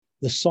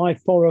The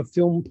Sci-Fi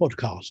Film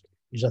Podcast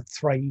is a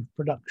Thrave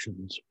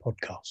Productions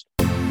podcast.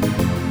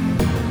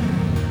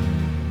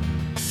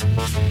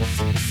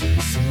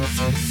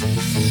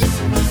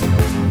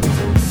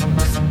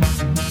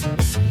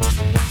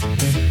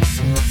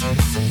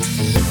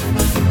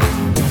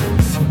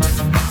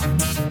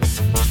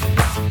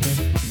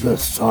 The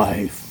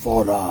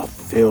Sci-Fi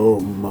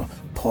Film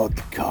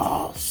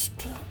Podcast.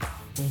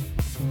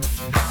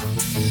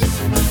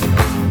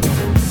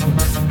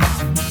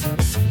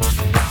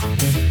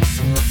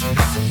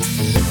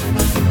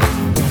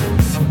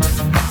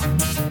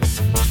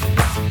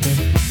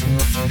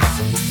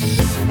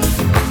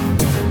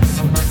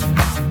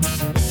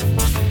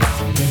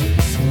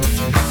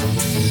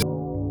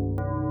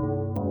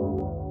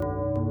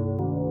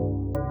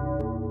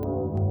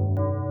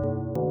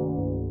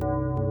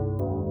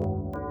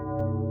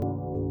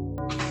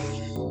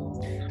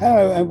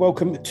 Hello and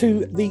welcome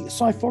to the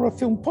Sci-Fi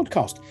Film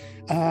Podcast.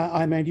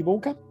 I'm Andy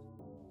Walker,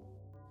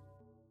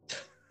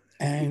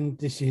 and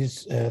this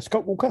is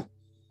Scott Walker.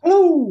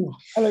 Hello.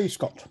 Hello,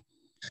 Scott.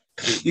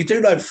 You do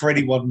know, for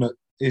anyone that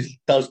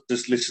does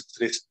just listen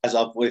to this as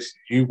our voice,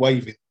 you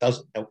waving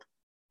doesn't help.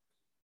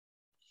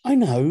 I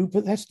know,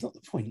 but that's not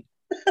the point.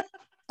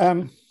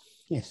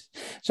 Yes.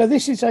 So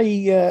this is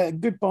a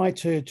goodbye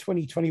to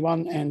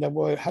 2021 and a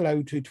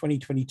hello to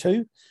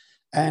 2022.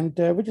 And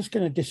we're just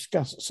going to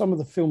discuss some of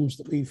the films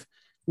that we've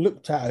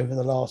looked at over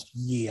the last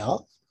year.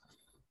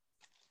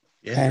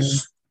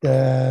 Yes.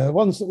 And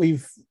ones that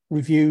we've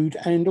reviewed,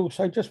 and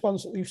also just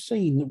ones that we've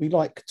seen that we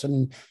liked,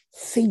 and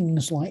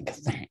things like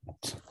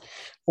that.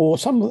 Or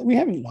some that we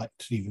haven't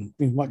liked even.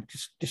 We might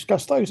just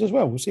discuss those as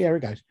well. We'll see how it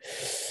goes.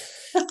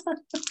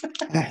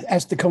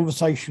 As the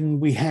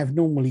conversation we have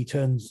normally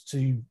turns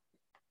to...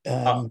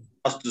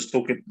 us just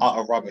talking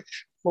utter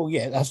rubbish. Well,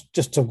 yeah, that's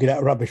just talking out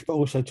of rubbish, but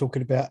also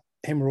talking about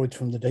hemorrhoids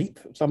from the deep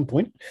at some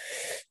point.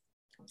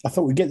 I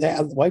thought we'd get that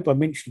out of the way by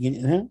mentioning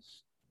it now.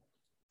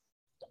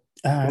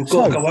 We've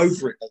got to go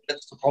over it.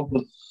 That's the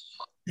problem.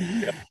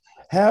 Yeah.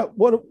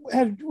 Where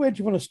do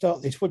you want to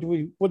start this? What do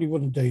you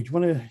want to do? Do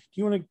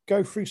you want to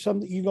go through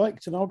some that you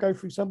liked, and I'll go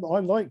through some that I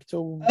liked,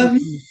 or?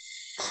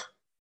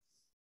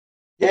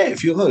 Yeah,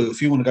 if you want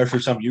to go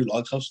through some you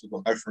liked, I've still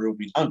got to go through all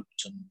we don't.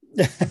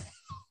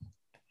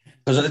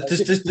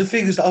 Because the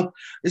thing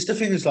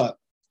is, like,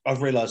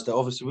 I've realised that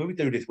obviously when we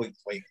do this week to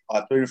week,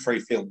 like doing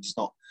 3 films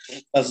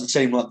doesn't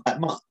seem like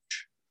that much.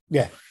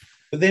 Yeah.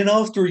 But then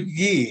after a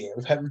year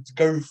of having to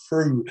go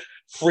through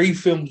 3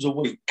 films a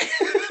week.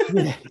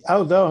 Yeah.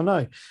 Oh no,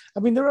 no. I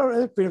mean,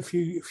 there have been a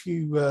few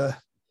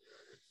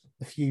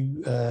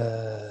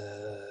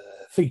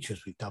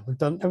features we've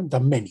done. Haven't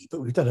done many, but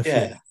we've done a few.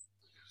 Yeah.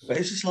 But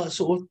it's just like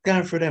sort of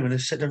going through them, and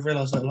I've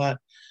realised that, like,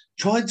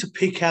 trying to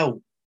pick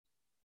out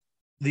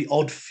the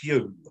odd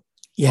few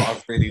that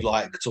I've really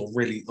liked, or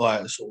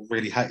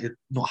really hated,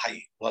 not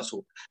hated, but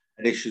sort of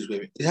had issues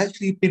with it. It's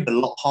actually been a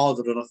lot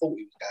harder than I thought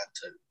it was going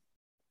to.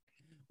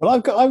 Well,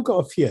 I've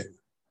got a few.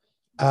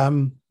 I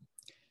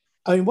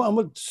mean, what I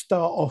would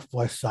start off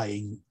by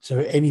saying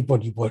to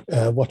anybody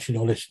watching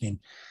or listening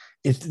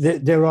is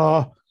that there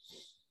are.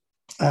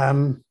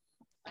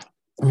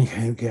 Let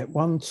me get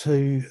 1,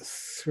 2,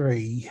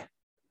 3,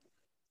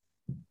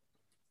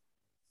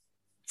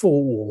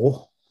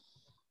 4.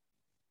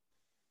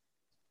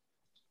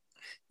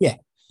 Yeah,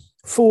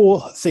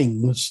 4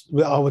 things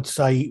that I would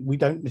say we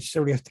don't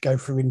necessarily have to go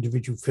through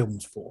individual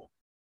films for.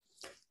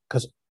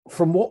 Because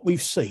from what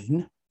we've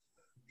seen,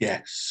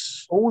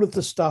 yes, all of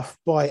the stuff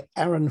by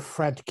Aaron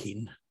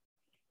Fradkin,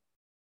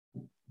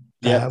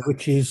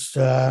 which is,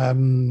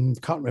 can't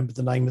remember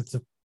the name of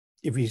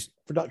his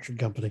production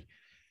company.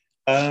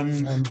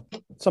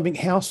 Something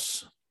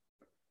House.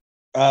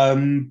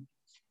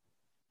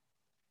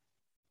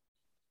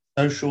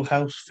 Social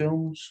House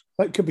Films.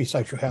 It could be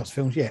Social House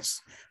Films,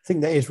 yes. I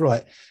think that is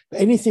right. But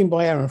anything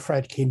by Aaron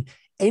Fradkin,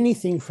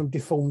 anything from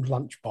Deformed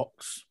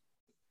Lunchbox.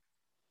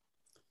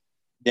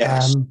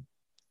 Yes.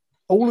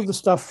 All of the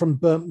stuff from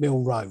Burnt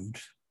Mill Road.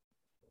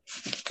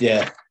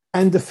 Yeah.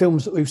 And the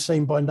films that we've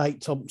seen by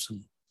Nate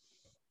Thompson.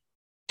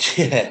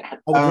 Yeah.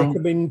 I would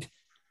recommend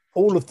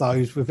all of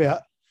those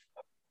without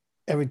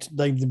having to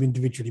name them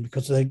individually,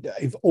 because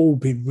they've all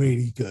been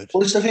really good.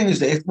 Well, the thing is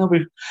that if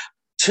nobody...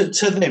 To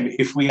them,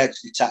 if we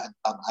actually sat and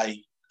done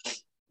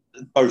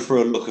go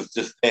through a look of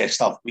just their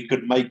stuff, we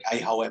could make a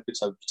whole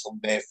episode just on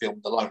their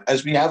films alone,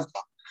 as we have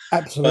done.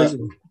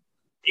 Absolutely.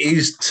 It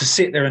is to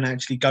sit there and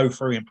actually go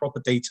through in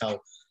proper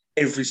detail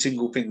every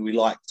single thing we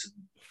liked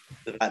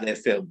about their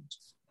films.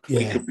 Yeah.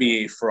 We could be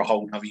here for a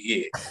whole another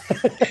year.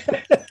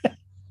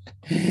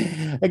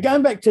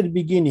 Going back to the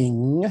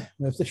beginning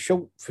of the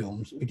short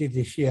films that we did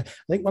this year, I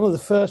think one of the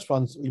first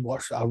ones that we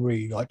watched that I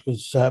really liked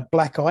was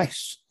Black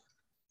Ice.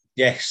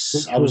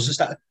 Yes, I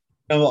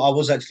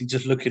was actually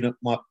just looking at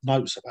my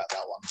notes about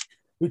that one,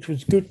 which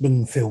was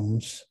Goodman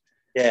Films.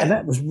 Yeah, and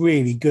that was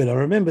really good. I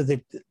remember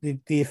the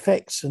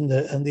effects and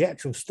the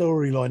actual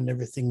storyline and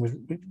everything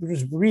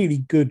was really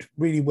good,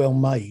 really well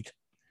made.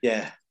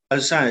 Yeah, I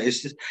was saying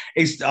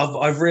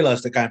I've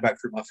realised that going back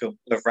through my film,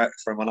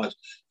 through my notes,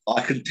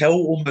 I can tell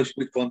almost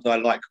which ones I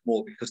like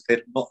more because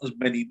there's not as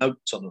many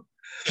notes on them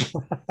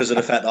because of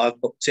the fact that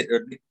I've not sit there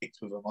and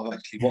nitpicked with them. I've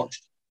actually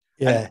watched.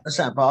 Yeah. And that's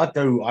that. But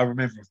I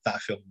remember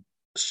that film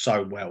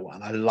so well,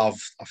 and I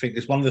think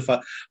it's one of the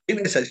first. I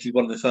think it's actually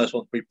one of the first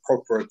ones we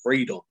proper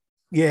agreed on.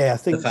 Yeah, I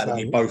think the fact so.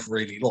 that we both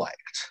really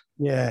liked.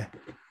 Yeah.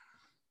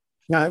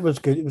 No, it was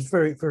good. It was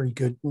very, very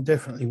good and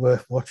definitely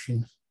worth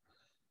watching.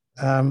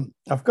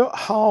 I've got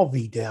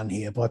Harvey down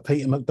here by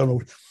Peter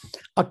MacDonald.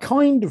 I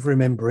kind of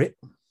remember it,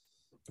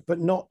 but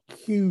not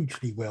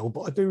hugely well.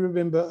 But I do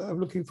remember, I'm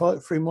looking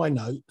through my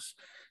notes.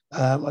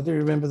 I do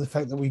remember the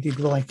fact that we did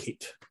like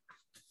it.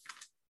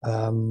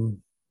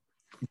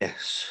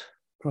 Yes.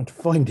 Trying to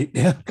find it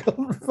now.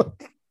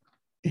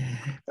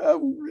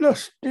 I've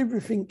lost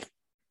everything.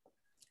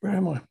 Where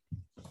am I?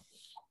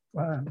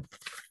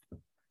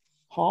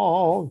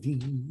 Harvey.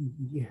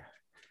 I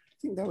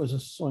think that was a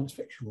science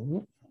fiction,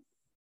 wasn't it?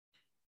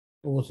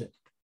 Or was it?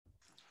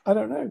 I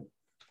don't know.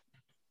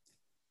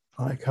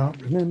 I can't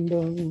remember.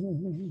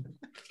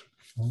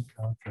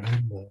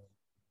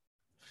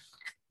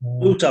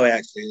 Also,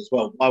 actually, as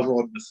well, while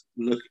we're on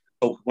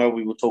where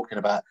we were talking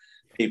about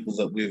people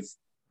that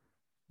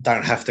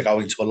don't have to go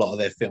into a lot of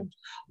their films,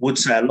 I would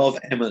say a lot of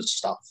Emma's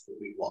stuff that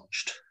we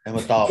watched,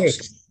 Emma Dark's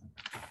stuff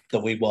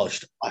that we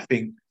watched, I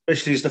think,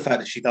 especially is the fact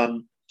that she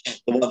done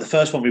the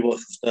first one we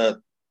watched was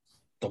the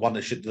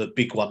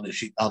big one that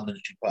she done and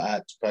she put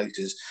out to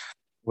places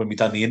when we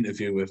done the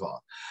interview with her,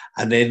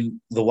 and then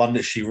the one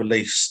that she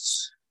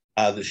released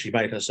that she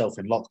made herself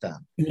in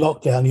lockdown. In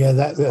lockdown, yeah.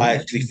 I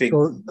actually think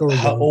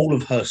all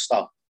of her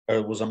stuff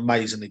was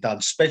amazingly done,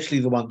 especially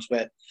the ones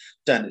where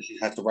then she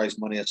had to raise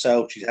money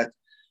herself. She had,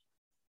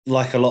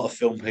 like a lot of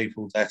film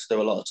people, they had to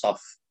do a lot of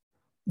stuff.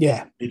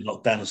 Yeah, in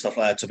lockdown and stuff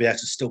like that to be able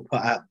to still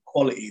put out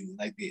quality that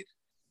they did.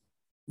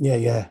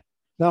 Yeah.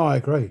 No, I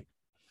agree.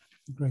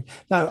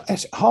 Now,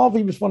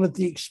 Harvey was one of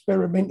the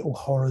experimental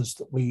horrors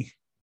that we.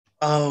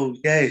 Oh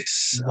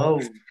yes, I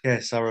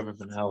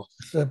remember now.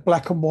 The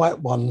black and white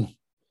one.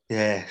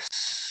 Yes,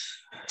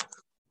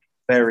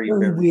 very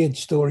weird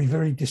story,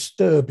 very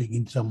disturbing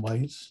in some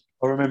ways.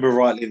 I remember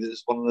rightly that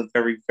it's one of the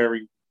very,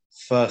 very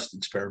first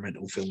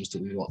experimental films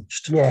that we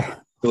watched. Yeah,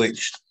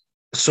 which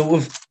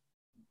sort of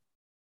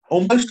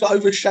almost got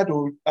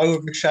overshadowed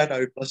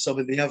by some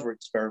of the other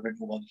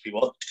experimental ones we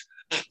watched.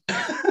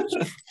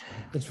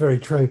 That's very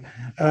true.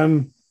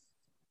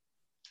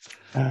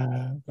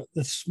 But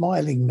the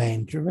Smiling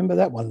Man, do you remember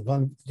that one?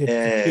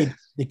 The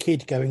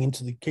kid going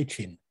into the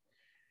kitchen.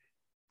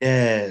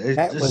 Yeah,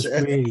 that was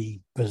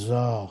really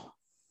bizarre.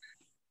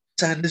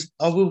 And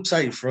I will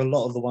say, for a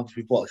lot of the ones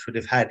we've watched would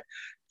have had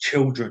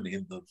children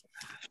in them,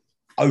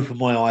 opened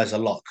my eyes a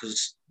lot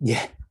because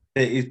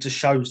it just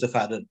shows the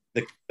fact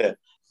that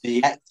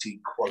the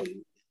acting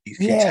quality these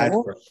kids had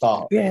for a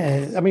start.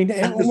 Yeah, I mean,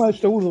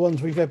 almost all the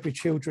ones we've had with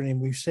children in,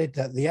 we've said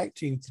that the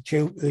acting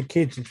of the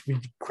kids has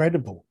been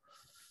incredible.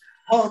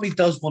 Part of me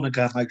does want to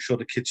go and make sure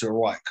the kids are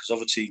all right because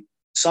obviously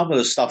some of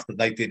the stuff that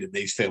they did in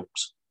these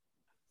films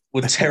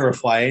would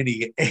terrify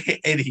any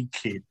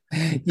kid.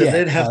 But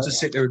they'd have to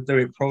sit there and do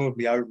it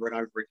probably over and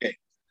over again.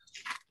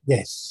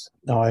 Yes,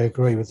 no, I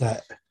agree with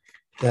that.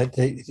 That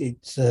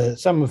it's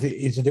some of it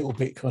is a little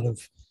bit kind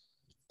of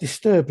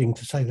disturbing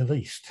to say the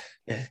least.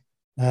 Yeah.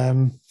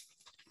 But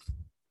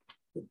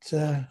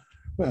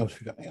what else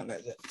we got?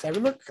 Let's have a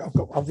look.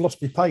 I've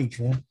lost my page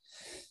now.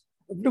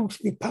 I've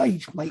lost my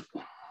page, mate.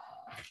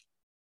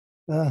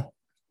 I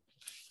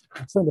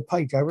turned the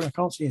page over and I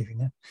can't see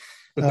anything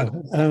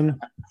now.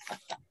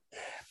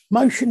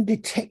 Motion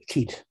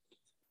Detected.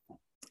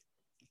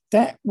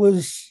 That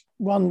was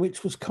one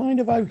which was kind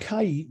of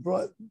okay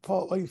right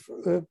partway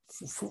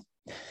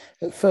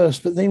at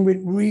first, but then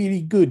went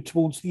really good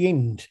towards the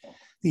end.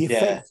 The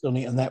effects on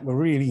it and that were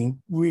really,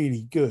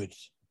 really good.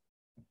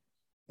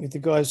 With the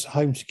guy's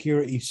home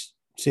security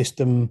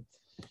system.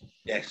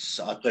 Yes,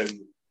 I do.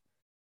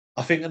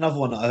 I think another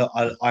one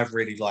I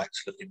really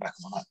liked looking back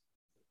on that.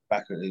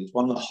 It was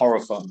one of the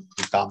horror films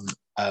we've done.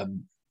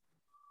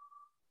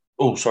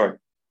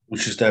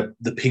 Which is the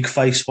pig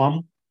face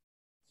one.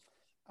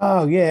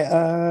 Oh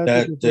yeah,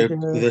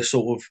 the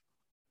sort of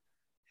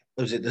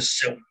was it the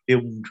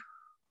self-filmed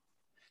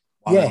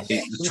one? Yes,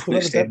 the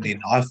twist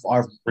ending. I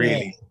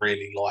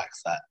really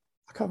liked that.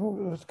 I can't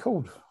remember what it was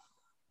called.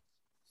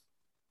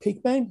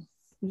 Pigman?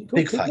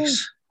 Pig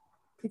Face.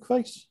 Pig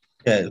Face?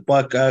 Yeah,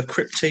 by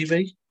Crypt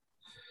TV.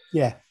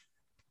 Yeah.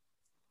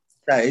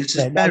 It's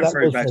just going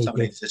through back some of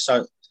these.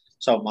 So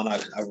of my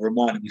notes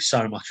reminded me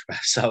so much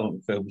about some of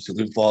the films that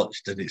we've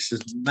watched, and it's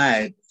just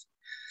mad.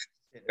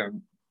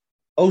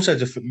 Also,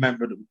 just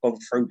remember that we've gone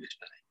through this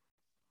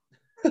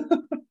many.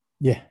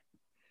 Yeah.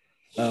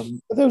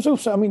 But there was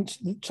also, I mean,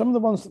 some of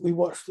the ones that we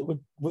watched that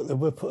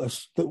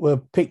were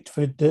picked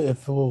for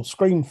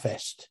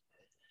Screamfest.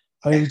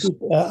 I mean, we did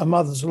A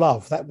Mother's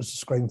Love, that was the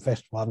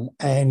Screamfest one,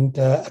 and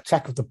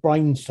Attack of the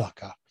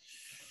Brainsucker,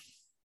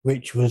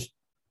 which was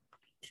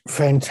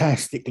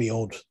fantastically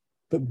odd,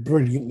 but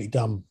brilliantly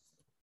done.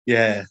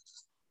 Yeah.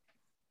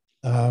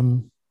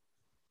 And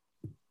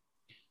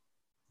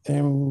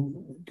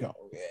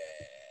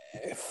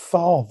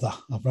Father,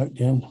 I wrote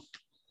down.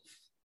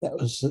 That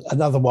was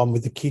another one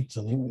with the kids.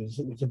 I think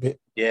it was a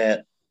bit. Yeah.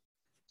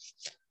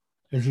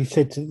 As you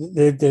said,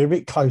 they're a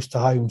bit close to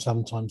home.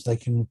 Sometimes they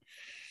can.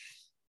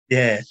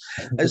 Yeah,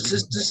 it's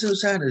just so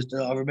sad.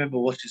 I remember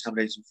watching some of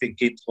these and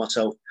thinking to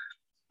myself,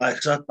 like,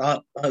 'cause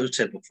I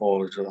said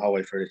before, the whole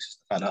way through this, is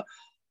the fact that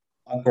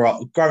I've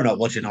grown up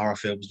watching horror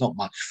films. Not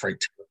much freak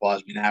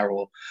terrifies me now,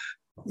 or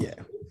Yeah.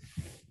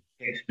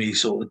 gets me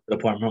sort of to the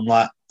point where I'm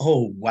like,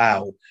 oh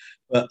wow.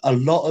 But a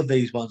lot of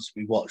these ones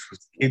we watch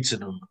with kids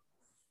in them,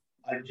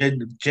 I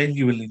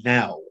genuinely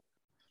now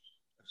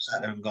have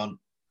sat there and gone,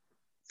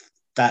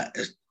 that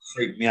has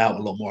freaked me out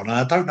a lot more. And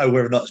I don't know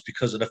whether or not it's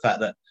because of the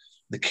fact that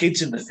the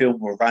kids in the film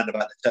were around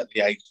about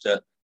the age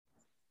that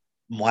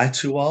my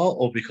two are,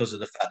 or because of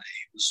the fact that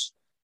it was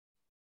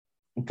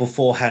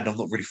beforehand, I've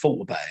not really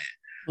thought about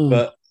it.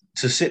 But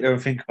to sit there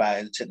and think about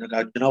it and sit there and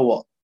go, you know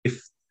what?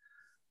 If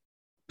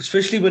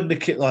especially when the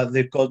kid, like,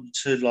 they've gone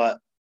to, like,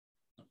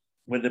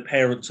 when the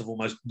parents have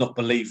almost not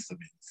believed them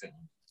in the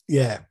film.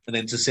 Yeah. And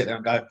then to sit there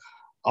and go,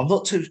 I'm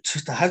not to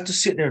have to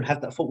sit there and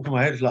have that thought in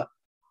my head. It's like,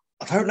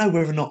 I don't know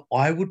whether or not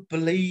I would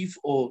believe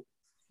or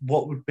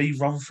what would be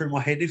run through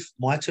my head if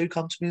my two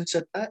come to me and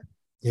said that.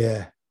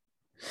 Yeah.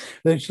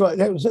 It's like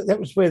that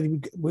was where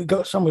we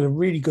got some with a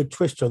really good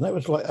twist on. That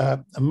was like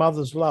A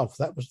Mother's Love.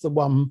 That was the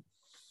one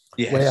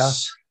where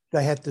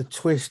they had the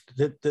twist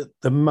that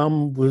the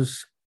mum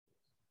was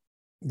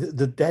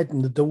the dad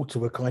and the daughter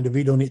were kind of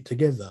in on it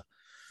together.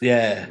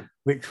 Yeah.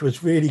 Which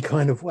was really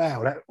kind of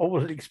wow. I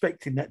wasn't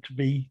expecting that to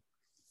be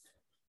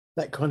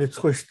that kind of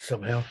twist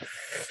somehow.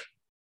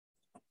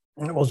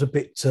 And it was a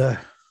bit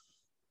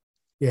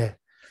yeah.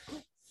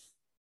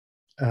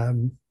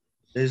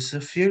 There's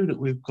a few that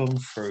we've gone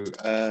through.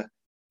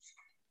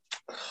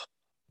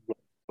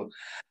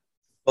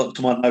 Got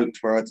to my notes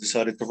where I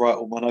decided to write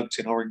all my notes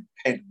in orange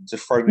pen to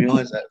throw my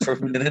eyes out for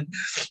a minute.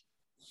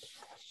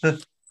 I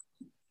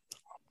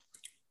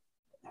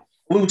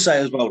will say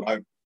as well,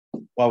 though,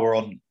 while we're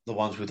on the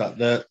ones with that,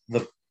 the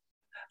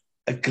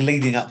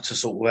leading up to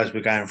sort of as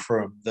we're going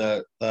through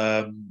them,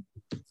 the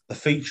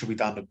feature we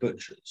done of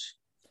Butchers.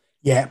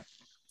 Yeah,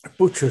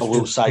 Butchers. I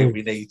will say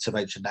we need to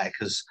mention that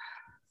because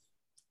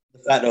the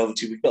fact that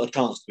obviously we've got a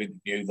chance to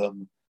interview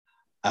them.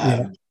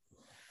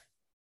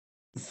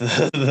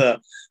 The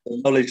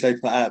knowledge they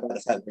put out about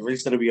the fact that there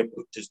is going to be a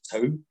Butchers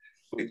 2,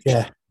 which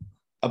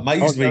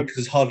amazed me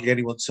because hardly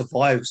anyone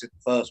survives in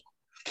the first one.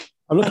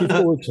 I'm looking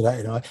forward to that,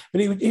 you know.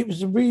 But it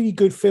was a really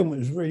good film. It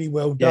was really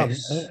well done,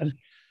 yes.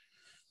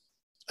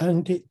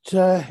 and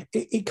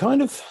it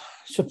kind of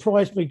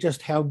surprised me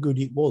just how good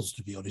it was,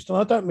 to be honest. And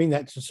I don't mean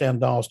that to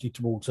sound nasty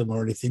towards them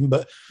or anything,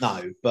 but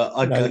no, but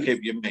I get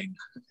what you mean.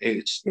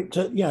 It's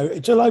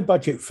a low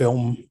budget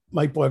film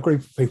made by a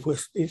group of people.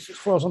 It's as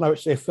far as I know,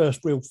 it's their first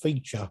real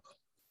feature.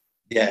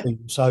 Yeah.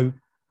 So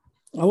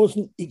I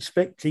wasn't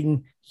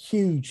expecting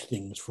huge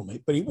things from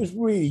it, but it was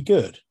really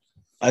good.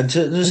 And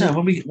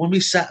when we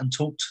sat and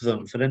talked to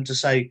them, for them to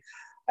say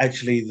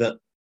actually that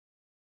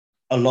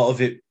a lot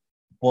of it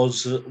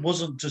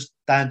wasn't just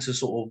down to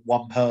sort of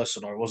one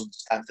person, or it wasn't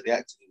just down to the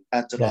actor, it was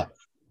down to like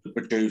the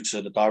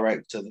producer, the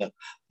director,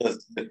 the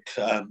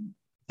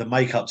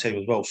makeup team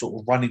as well, sort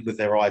of running with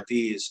their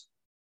ideas.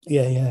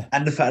 Yeah.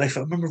 And the fact, if I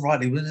remember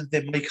rightly, when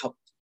their makeup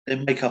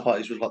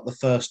artist was like the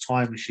first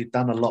time she'd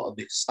done a lot of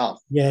this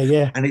stuff.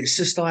 Yeah. And it's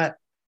just like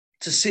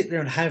to sit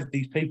there and have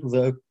these people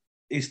that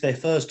it's their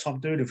first time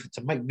doing it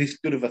to make this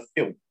good of a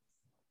film.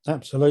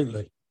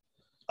 Absolutely.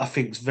 I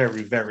think it's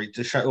very, very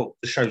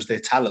shows their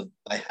talent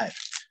they have.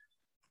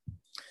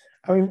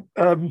 I mean,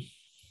 I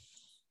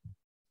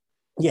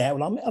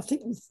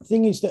think the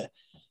thing is that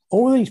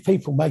all of these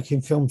people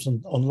making films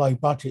on low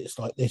budgets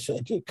like this,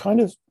 it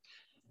kind of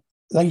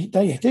they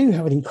do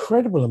have an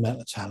incredible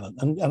amount of talent,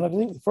 and I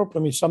think the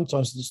problem is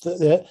sometimes is that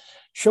their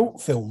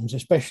short films,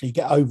 especially,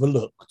 get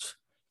overlooked,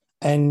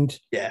 and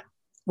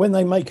when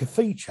they make a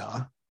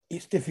feature,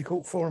 it's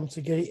difficult for them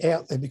to get it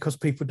out there because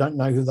people don't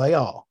know who they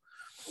are.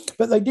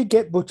 But they did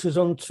get Butchers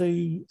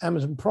onto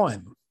Amazon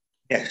Prime.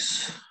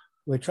 Yes.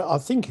 Which I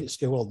think it's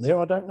still on there.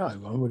 I don't know. I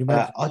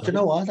don't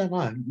know.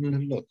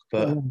 Look,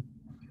 but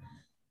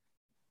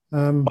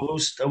I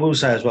will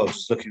say as well,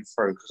 just looking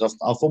through, because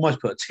I've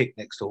almost put a tick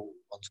next to all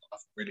the ones that I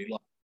really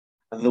like.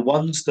 And the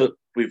ones that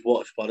we've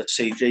watched by the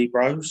CG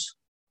bros.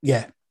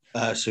 Yeah.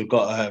 So we've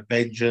got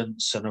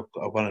Vengeance and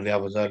one of the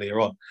others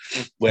earlier on,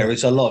 where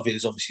it's a lot of it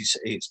is obviously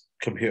it's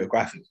computer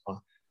graphics.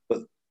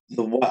 But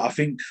I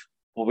think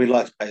what we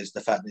like to say is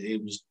the fact that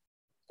it was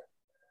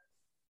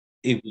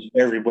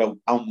very well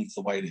done with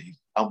the way that he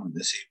done with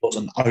this. It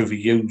wasn't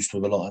overused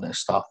with a lot of that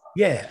stuff.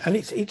 Yeah, and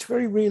it's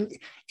very real.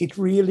 It's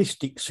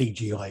realistic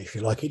CGI, if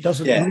you like. It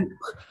doesn't look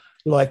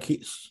like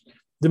it's.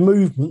 The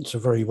movements are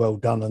very well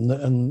done,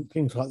 and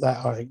things like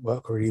that I think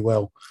work really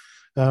well.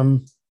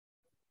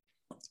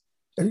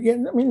 It's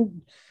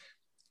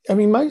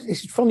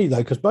funny though,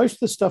 because most of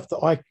the stuff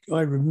that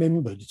I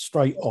remembered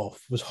straight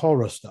off was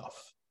horror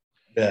stuff.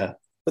 Yeah.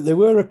 But there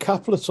were a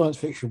couple of science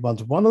fiction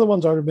ones. One of the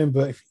ones I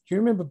remember, do you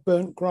remember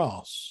Burnt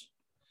Grass?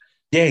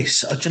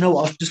 Yes, do you know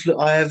what?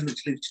 I have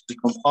literally just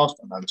gone past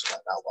my notes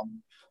about that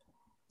one.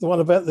 The one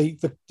about the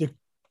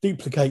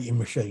duplicating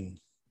machine.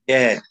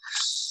 Yeah,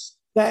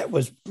 that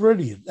was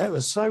brilliant. That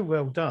was so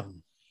well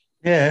done.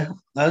 Yeah,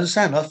 I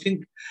understand. I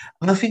think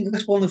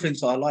that's one of the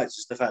things that I liked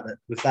is the fact that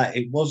with that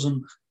it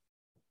wasn't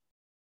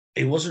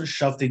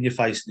shoved in your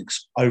face and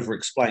over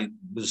explained.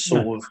 It was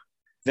sort of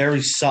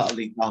very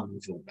subtly done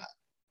with all that.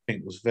 I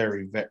think it was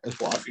very, very. That's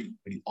what I think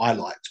I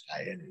liked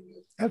about it.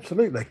 Anyway.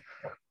 Absolutely.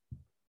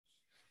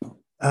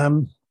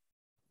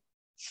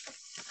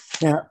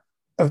 Now,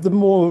 of the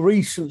more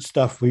recent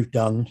stuff we've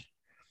done,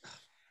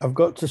 I've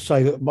got to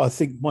say that I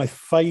think my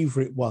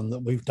favourite one that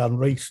we've done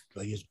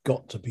recently has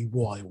got to be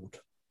Wild.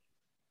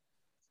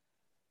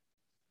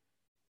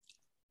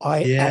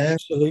 I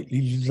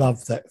absolutely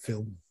love that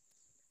film.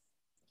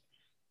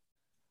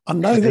 I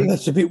know that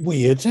that's a bit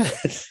weird.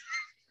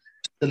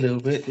 A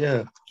little bit,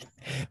 yeah.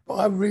 But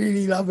I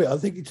really love it. I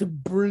think it's a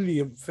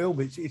brilliant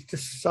film. It's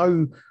just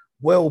so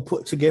well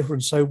put together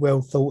and so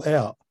well thought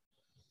out.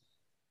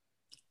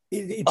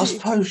 I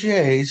suppose,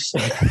 yeah. It's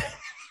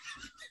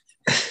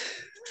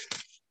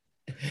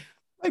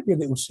maybe a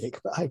little sick,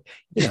 but hey,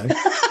 yeah,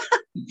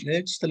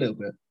 just a little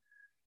bit.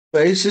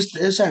 But it's just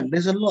there's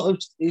a lot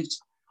of I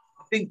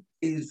think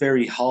it's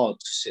very hard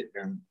to sit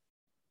there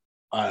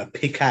and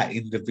pick out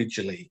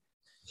individually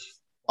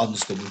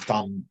ones that we've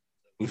done.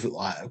 We've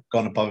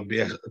gone above and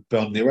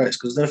beyond the rest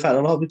because the fact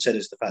that, like we said,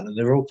 is the fact that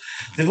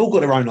they've all got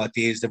their own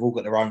ideas. They've all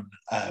got their own,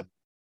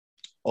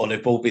 or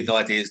they've all been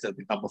ideas that have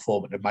been done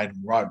before, but they've made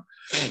them their own.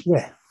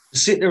 Yeah,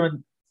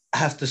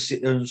 have to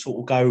sit there and sort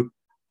of go.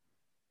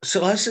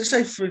 So let's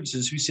say, for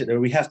instance,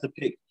 we have to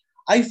pick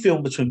a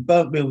film between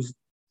Burnt Mill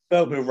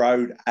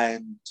Road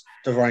and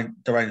the Range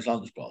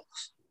Lunchbox.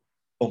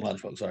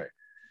 Lunchbox, sorry.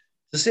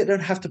 To sit there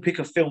and have to pick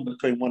a film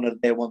between one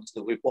of their ones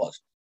that we've watched.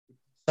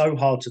 So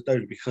hard to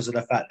do because of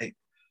the fact that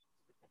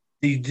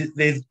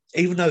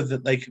even though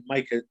that they can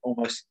make it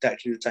almost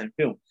exactly the same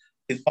film,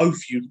 they're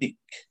both unique.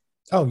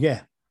 Oh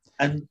yeah,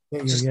 and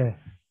yeah.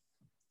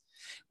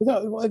 I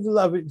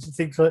love it.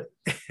 Things like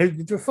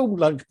the full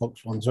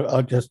Lunchbox ones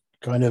are just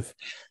kind of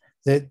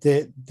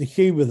the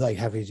humour they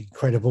have is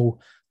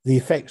incredible. The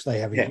effects they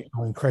have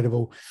are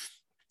incredible,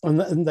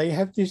 and they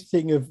have this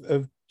thing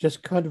of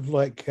just kind of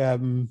like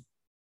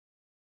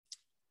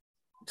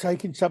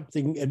taking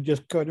something and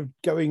just kind of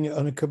going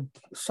on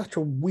such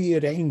a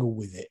weird angle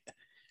with it.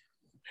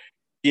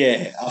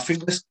 Yeah, I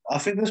think that's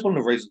one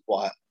of the reasons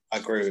why I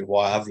agree with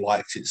why I've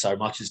liked it so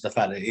much is the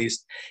fact that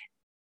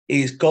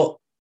it's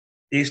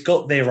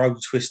got their own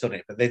twist on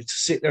it, but then to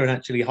sit there and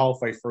actually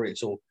halfway through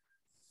it all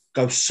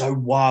go so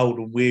wild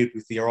and weird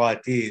with your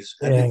ideas,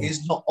 and it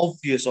is not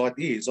obvious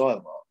ideas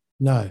either.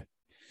 No.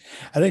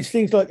 And it's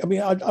things like, I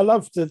mean, I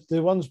love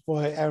the ones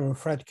by Aaron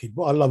Fradkin.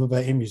 What I love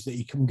about him is that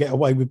he can get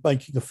away with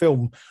making a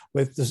film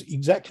with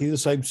exactly the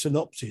same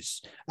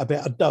synopsis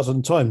about a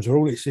dozen times, where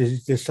all it says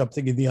is there's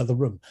something in the other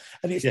room.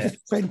 And it's just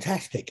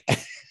fantastic.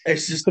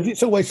 It's just because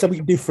it's always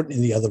something different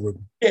in the other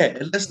room. Yeah,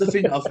 and that's the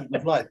thing I think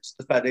I've liked,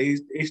 the fact that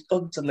he's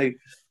constantly,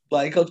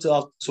 like, he got to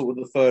after sort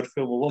of the third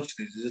film of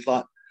watching this, it's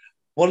like,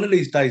 one of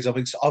these days I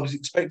was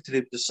expecting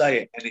him to say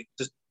it and it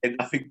just had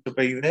nothing to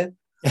be there.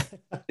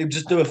 Him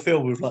just do a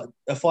film with like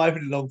a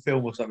 5-minute long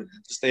film or something,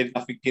 and just had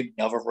nothing in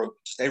the other room.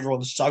 Just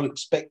everyone's so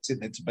expecting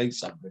there to be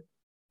something.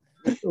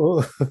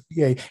 Oh,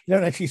 yeah, you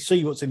don't actually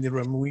see what's in the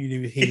room when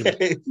you do hear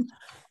it.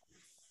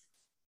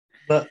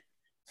 But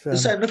the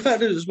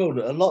fact is as well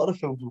that a lot of the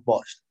films we've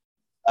watched,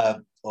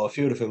 or a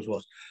few of the films we've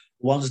watched,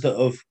 ones that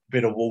have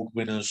been award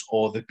winners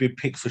or they've been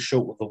picked for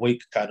Short of the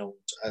Week channels,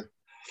 and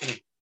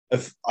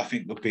I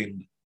think have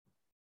been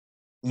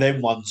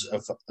them ones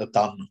have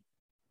done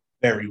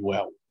very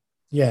well.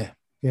 Yeah.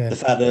 The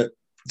fact that,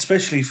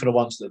 especially for the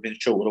ones that have been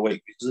Short of the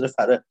Week, because of the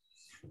fact that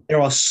there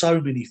are so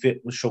many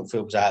short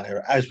films out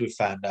there, as we've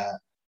found out.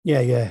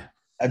 Yeah.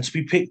 And to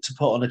be picked to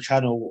put on a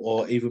channel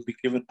or even be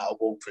given that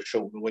award for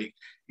Short of the Week,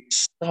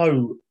 it's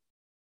so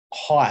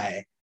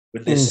high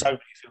when there's so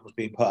many films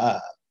being put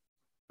out.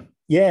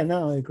 Yeah,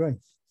 no, I agree.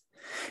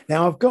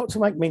 Now, I've got to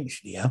make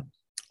mention here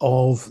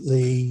of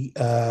the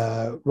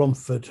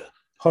Romford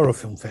Horror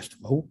Film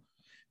Festival,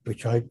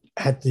 which I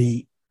had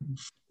the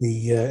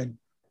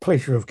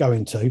pleasure of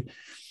going to,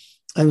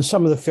 and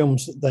some of the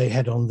films that they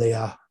had on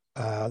there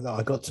that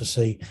I got to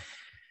see.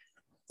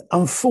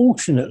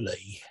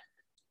 Unfortunately,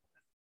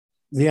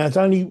 there's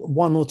only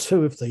one or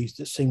two of these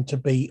that seem to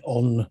be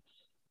on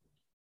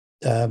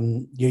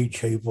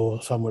YouTube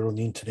or somewhere on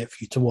the internet for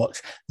you to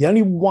watch. The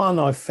only one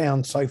I've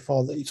found so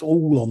far that it's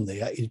all on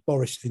there is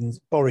Boris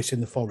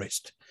in the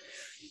Forest,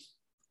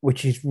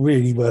 which is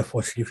really worth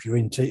watching if you're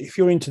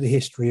into the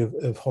history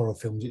of horror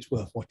films. It's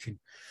worth watching.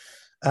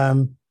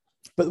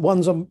 But the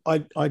ones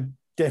I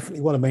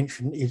definitely want to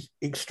mention is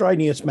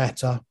Extraneous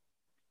Matter.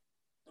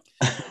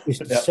 It's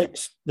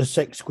the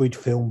sex squid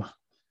film.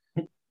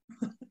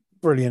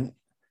 Brilliant.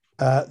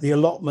 The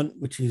Allotment,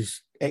 which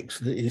is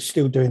excellent, is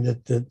still doing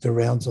the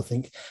rounds, I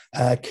think.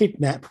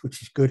 Kidnap,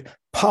 which is good.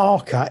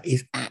 Parker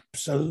is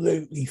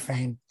absolutely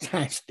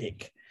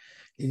fantastic.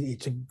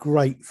 It's a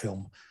great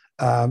film.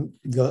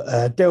 You've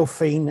got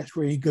Delphine, that's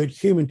really good.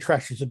 Human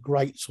Trash is a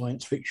great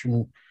science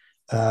fiction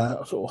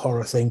sort of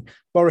horror thing.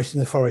 Boris in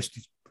the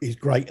Forest is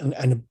great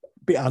and a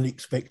bit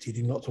unexpected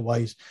in lots of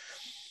ways.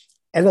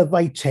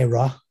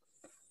 Elevatera,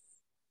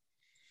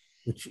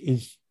 which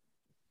is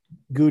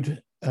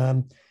good.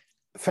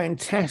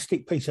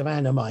 Fantastic piece of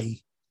anime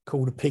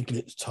called A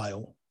Piglet's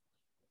Tale.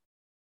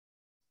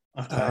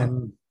 Okay.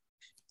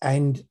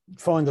 And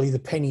finally, The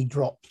Penny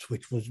Dropped,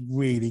 which was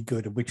really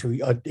good, which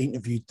I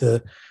interviewed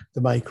the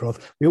maker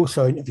of. We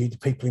also interviewed the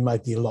people who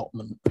made The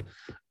Allotment.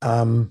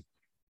 Well,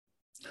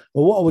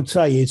 what I would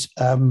say is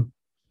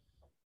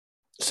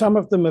some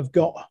of them have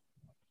got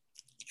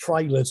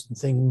trailers and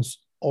things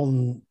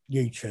on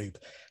YouTube.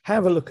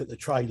 Have a look at the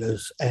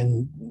trailers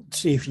and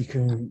see if you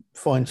can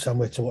find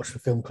somewhere to watch the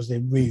film, because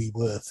they're really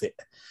worth it.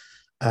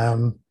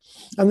 And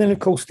then, of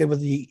course, there were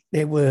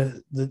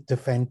the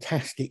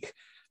fantastic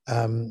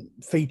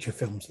feature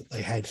films that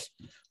they had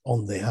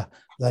on there.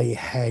 They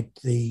had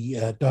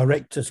the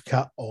director's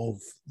cut of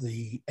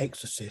The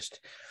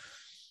Exorcist,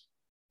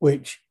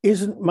 which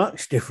isn't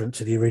much different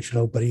to the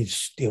original, but it's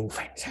still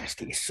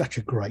fantastic. It's such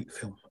a great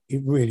film.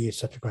 It really is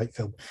such a great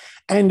film.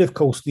 And of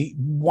course, the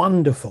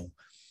wonderful,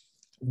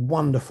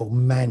 wonderful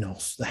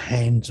Manos, The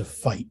Hands of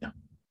Fate.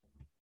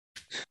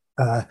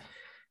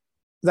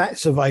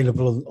 That's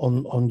available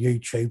on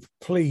YouTube.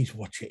 Please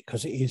watch it,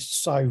 because it is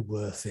so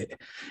worth it.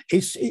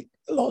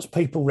 Lots of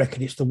people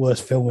reckon it's the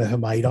worst film ever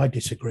made. I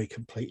disagree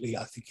completely.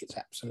 I think it's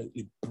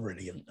absolutely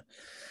brilliant.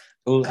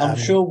 Well, I'm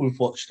sure we've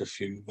watched a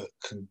few that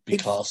can be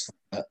classed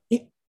like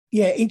that.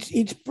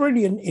 It's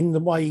brilliant in the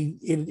way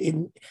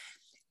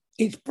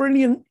it's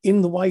brilliant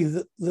in the way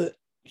that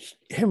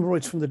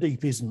Hemorrhoids from the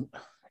Deep isn't.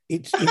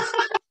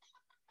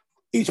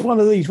 It's one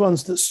of these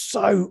ones that's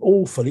so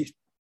awful. It's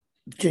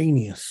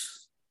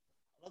genius.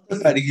 The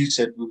fact that you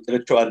said we were going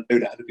to try to do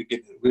that at the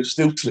beginning, we've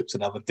still slipped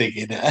another dig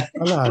in there.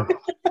 I know,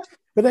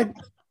 but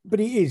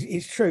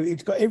it's true.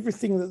 It's got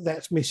everything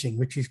that's missing,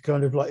 which is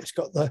kind of like, it's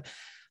got the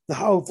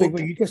whole thing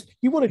where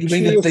you want to. You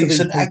mean a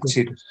decent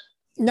acting?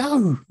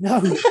 No,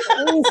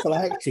 awful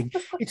acting.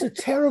 It's a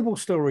terrible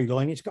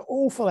storyline. It's got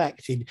awful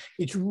acting.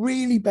 It's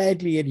really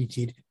badly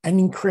edited and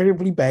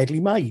incredibly badly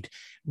made.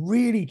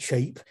 Really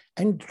cheap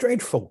and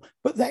dreadful.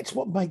 But that's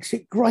what makes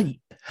it great.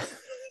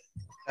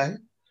 Okay.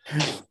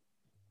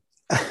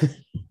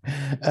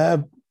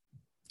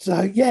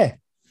 So yeah,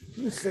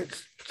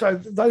 so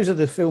those are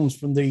the films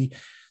from the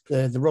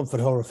Romford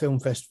Horror Film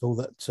Festival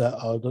that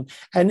are done.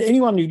 And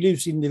anyone who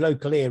lives in the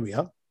local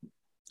area,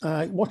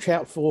 watch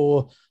out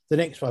for the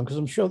next one, because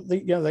I'm sure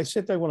they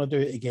said they want to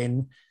do it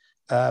again,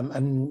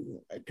 and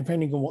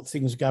depending on what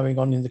things are going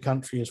on in the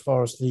country as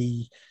far as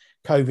the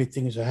COVID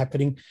things are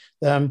happening,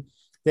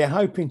 they're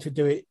hoping to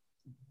do it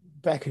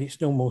back in its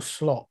normal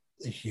slot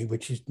this year,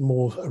 which is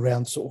more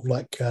around sort of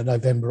like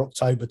November,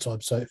 October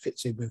time, so it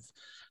fits in with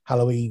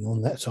Halloween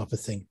and that type of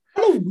thing.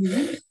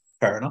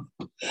 Fair enough.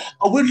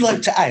 I would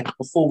like to add,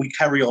 before we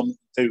carry on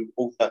to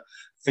all the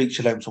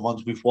feature lengths and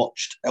ones we've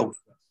watched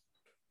elsewhere,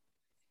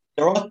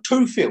 there are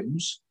two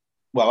films.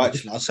 Well,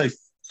 actually, I'll say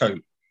so.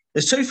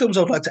 There's two films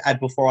I'd like to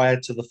add before I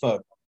add to the third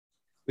one,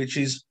 which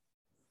is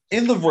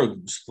In the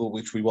Rooms, for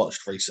which we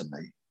watched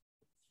recently,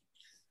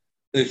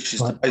 which is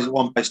the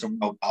one based on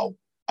Roundup.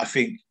 I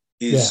think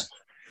is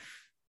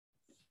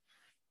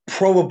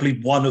probably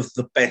one of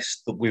the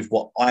best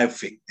that I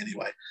think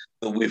anyway,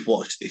 that we've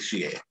watched this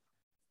year.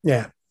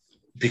 Yeah.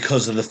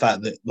 Because of the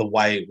fact that the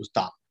way it was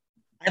done.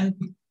 And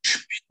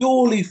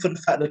purely for the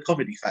fact the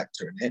comedy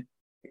factor in it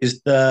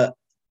is the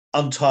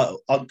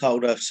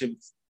Untitled Earth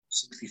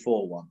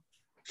 64 one.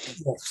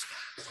 Yes.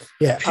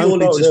 Yeah.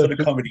 Purely just for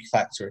the comedy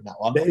factor in that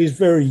one. It is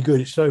very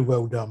good. It's so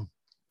well done.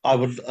 I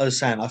was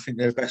saying, I think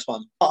they're the best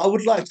ones. But I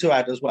would like to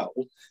add as well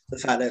the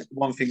fact that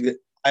one thing that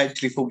I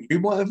actually thought you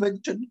might have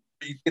mentioned,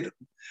 but you didn't,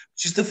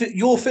 which is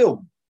your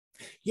film.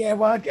 Yeah,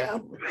 well,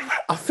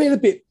 I feel a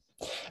bit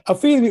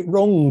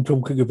wrong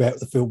talking about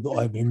the film that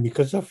I'm in,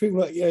 because I feel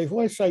like, if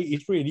I say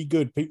it's really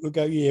good, people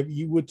go, yeah,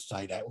 you would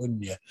say that,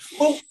 wouldn't you?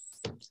 Well,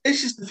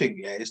 this is the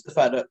thing, it's the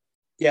fact that,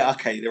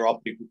 okay, there are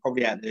people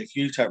probably out there, if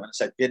you turn around and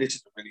say, yeah, this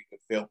is a really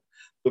good film,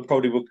 we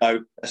probably would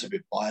go, that's a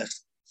bit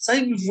biased.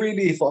 Same with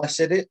really if I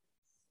said it,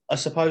 I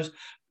suppose.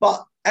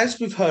 But as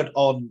we've heard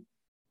on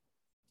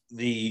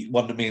the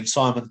one that me and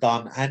Simon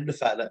done, and the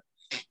fact that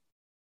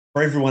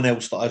for everyone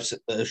else that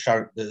I've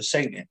shown that has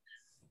seen it,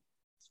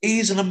 it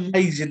is an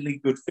amazingly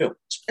good film,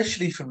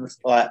 especially from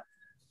the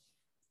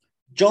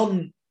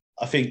John,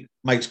 I think,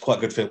 makes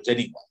quite good films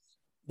anyway.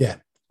 Yeah.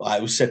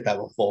 I said that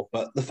before,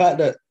 but the fact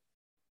that,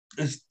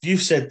 as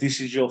you've said, this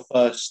is your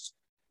first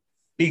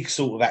big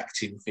sort of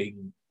acting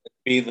thing,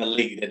 being the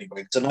lead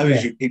anyway. Because I know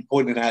as you keep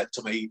pointing out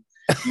to me,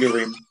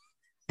 you're in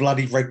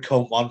bloody Red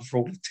Con 1 for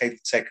all the 10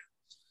 seconds.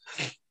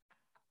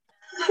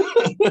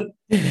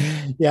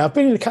 Yeah, I've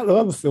been in a couple of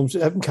other films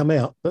that haven't come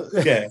out. But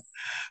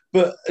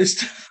but it's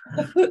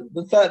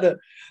the fact that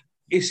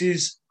this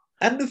is,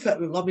 and the fact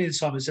that me and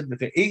Simon said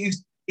the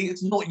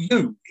it's not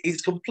you.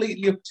 It's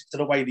completely opposite to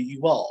the way that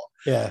you are.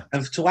 Yeah.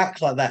 And to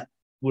act like that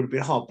would have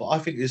been hard. But I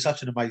think it's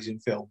such an amazing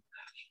film.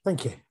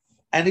 Thank you.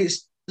 And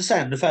it's the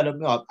same. The fact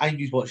that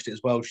Amy's watched it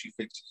as well. She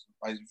thinks it's an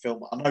amazing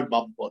film. I know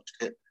Mum watched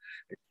it.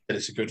 And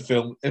it's a good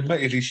film.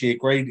 Admittedly, she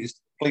agreed. It's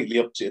completely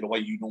opposite in the way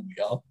you normally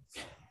are.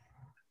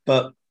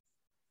 But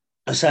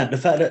I'm saying the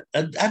fact that,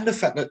 and the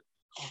fact that,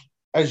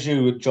 as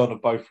you and John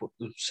have both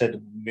said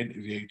in the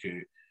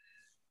interview,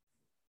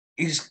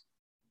 it's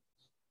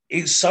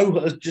so,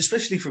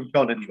 especially from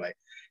John anyway.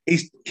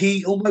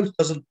 He almost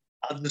doesn't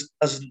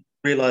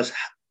realise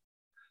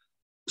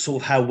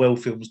sort of how well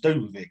films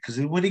do with it, because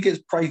when he gets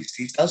praised,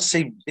 he does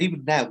seem,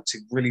 even now, to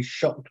seem really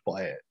shocked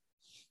by it.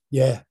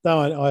 Yeah, no,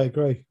 I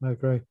agree. I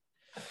agree.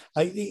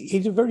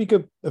 He's a very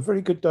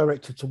good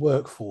director to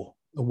work for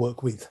and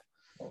work with,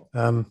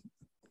 and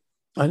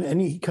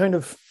he kind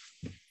of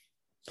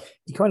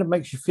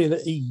makes you feel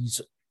at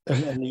ease,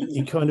 and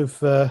he kind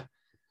of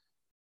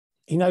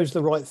he knows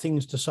the right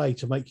things to say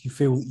to make you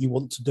feel that you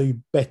want to do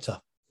better,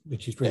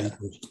 which is really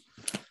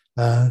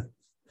good.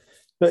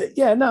 But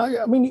yeah, no,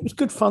 I mean, it was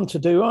good fun to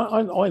do.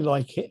 I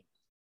like it.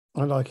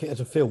 I like it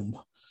as a film.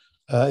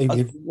 Even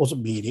if it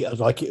wasn't me in it, I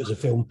like it as a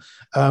film.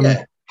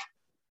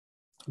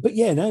 But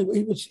yeah, no,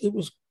 it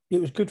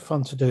was good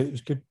fun to do. It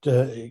was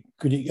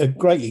a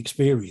great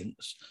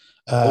experience.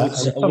 I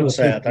would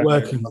say I don't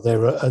working there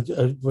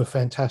were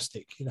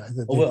fantastic. You know,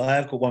 well, I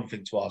have got one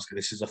thing to ask.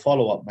 This is a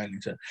follow-up mainly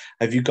to: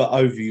 have you got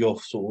over your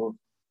sort of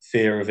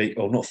fear of eating,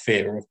 or not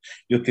fear of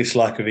your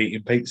dislike of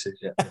eating pizzas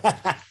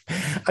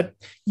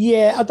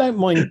yet? I don't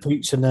mind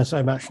pizza now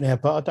so much now,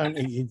 but I don't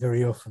eat it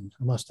very often,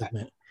 I must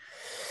admit.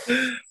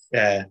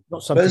 Yeah,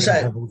 not something I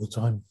have all the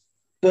time.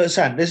 But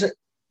Sam,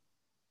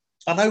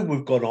 I know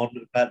we've gone on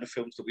about the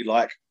films that we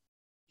like.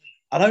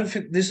 I don't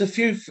think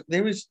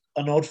there is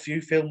an odd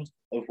few films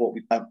of what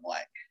we don't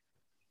like.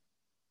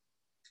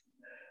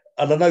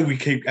 And I know we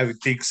keep having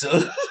digs.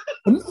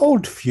 An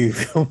odd few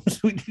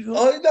films.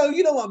 Oh no,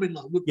 you know what I mean.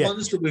 Like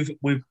ones that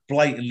we've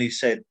blatantly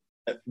said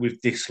that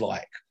we've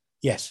disliked.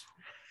 Yes.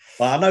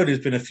 Like, I know there's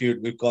been a few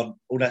we've gone.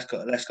 Oh, that's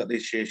got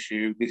this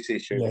issue, this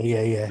issue.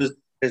 Yeah.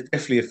 There's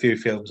definitely a few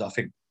films I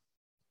think.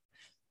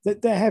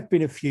 There have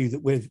been a few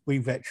that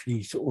we've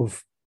actually sort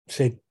of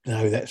said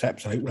no, that's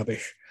absolute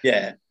rubbish.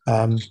 Yeah.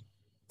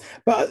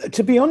 But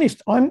to be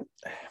honest,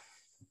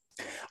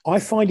 I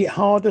find it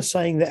harder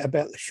saying that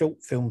about the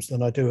short films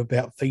than I do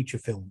about feature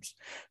films,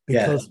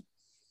 because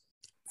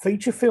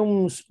feature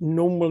films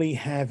normally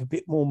have a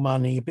bit more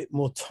money, a bit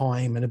more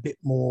time, and a bit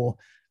more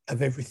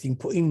of everything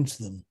put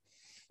into them.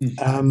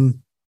 Mm-hmm.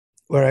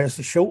 Whereas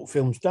the short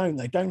films don't.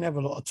 They don't have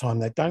a lot of time.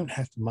 They don't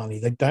have the money.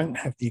 They don't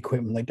have the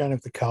equipment. They don't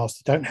have the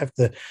cast. They don't have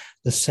the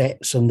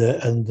sets and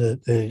the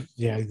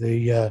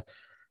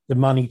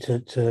money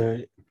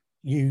to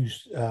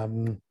use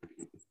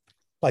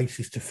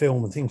places to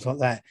film and things like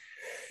that.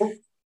 Well,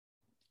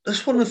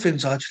 that's one of the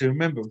things I actually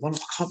remember. I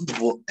can't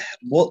remember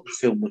what the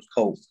film was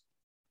called,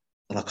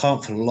 and I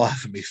can't for the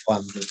life of me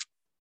find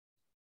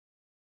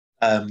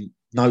the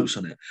notes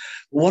on it.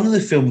 One of the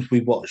films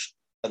we watched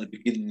at the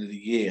beginning of the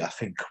year, I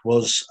think,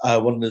 was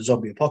one of the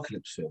zombie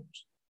apocalypse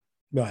films.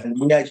 Right. And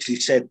we actually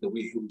said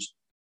that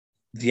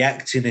the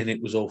acting in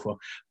it was awful,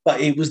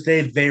 but it was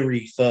their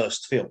very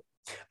first film.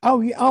 Oh,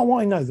 yeah. Oh,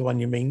 I know the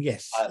one you mean.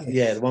 Yes.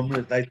 Yeah, the one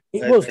where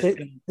it was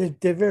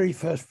their very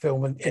first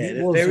film, and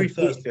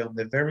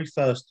their very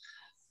first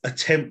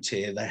attempt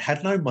here. They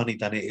had no money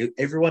done it.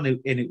 Everyone in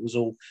it was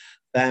all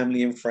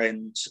family and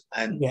friends,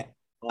 and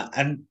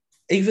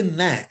even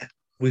that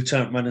we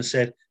turned around and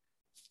said,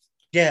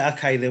 yeah,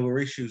 okay, there were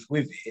issues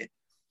with it,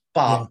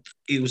 but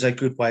it was a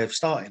good way of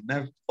starting.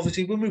 Now,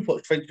 obviously, when we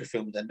watch feature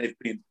films, and they've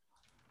been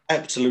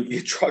absolutely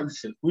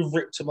atrocious, we've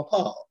ripped them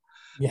apart.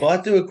 Yeah. But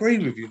I do agree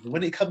with you.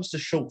 When it comes to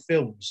short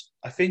films,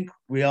 I think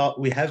we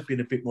have been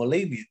a bit more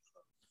lenient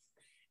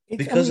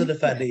because of the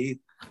fact that, it,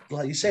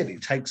 like you said,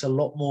 it takes a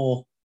lot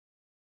more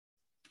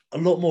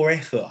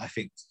effort, I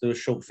think, to do a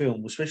short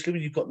film, especially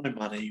when you've got no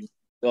money.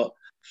 You're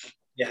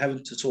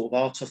having to sort of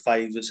ask for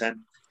favours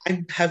and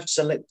have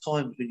select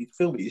times when you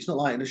film it. It's not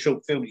like in a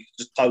short film you can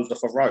just close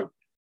off a road.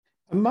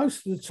 And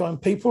most of the time,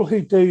 people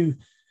who do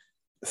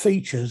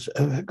features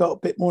have got a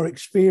bit more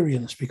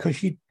experience,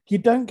 because you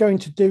don't go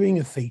into doing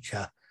a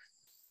feature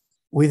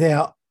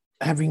without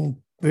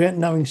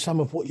knowing some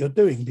of what you're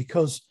doing,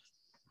 because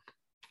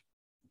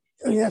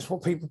I mean, that's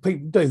what people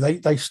do.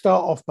 They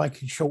start off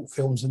making short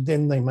films and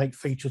then they make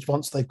features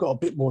once they've got a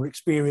bit more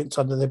experience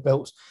under their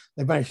belts.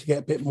 They manage to get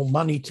a bit more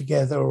money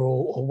together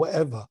or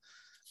whatever.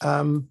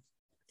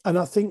 And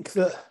I think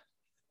that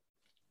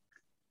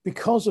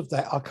because of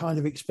that, I kind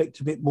of expect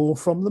a bit more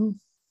from them.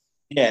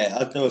 Yeah,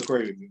 I do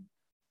agree with you.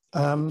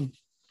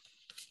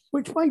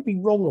 Which may be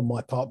wrong on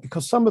my part,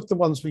 because some of the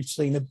ones we've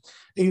seen,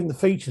 even the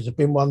features, have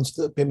been ones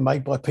that have been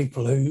made by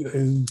people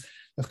who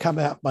have come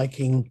out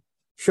making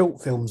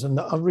short films and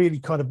are really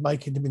kind of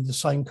making them in the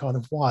same kind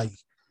of way.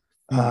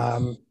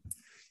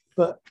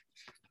 But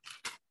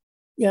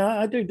yeah,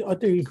 I do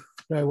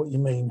know what you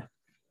mean.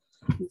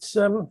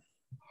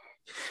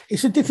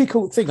 It's a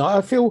difficult thing.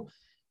 I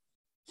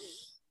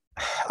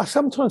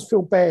sometimes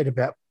feel bad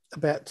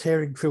about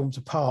tearing films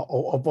apart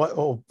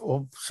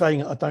or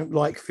saying I don't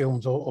like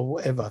films or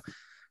whatever.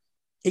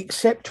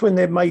 except when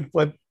they're made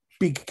by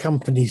big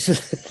companies.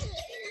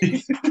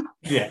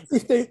 Yeah.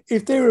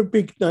 If they're a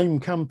big name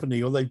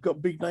company or they've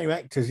got big name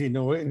actors in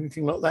or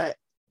anything like that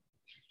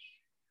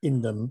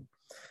in them,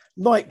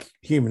 like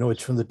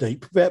Humanoids from the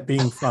Deep, without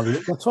being funny,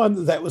 at the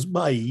time that was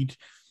made,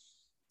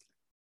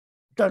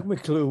 Doug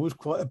McClure was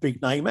quite a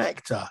big name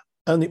actor,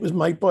 and it was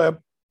made by a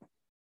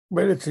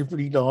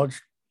relatively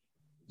large,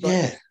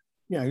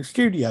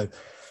 studio,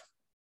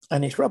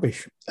 and it's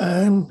rubbish.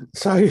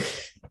 So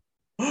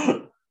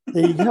there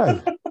you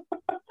go.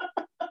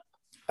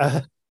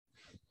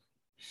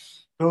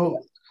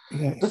 Well,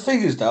 the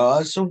thing is,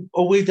 though, so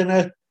are we going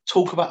to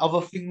talk about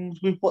other things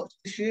we've watched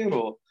this year,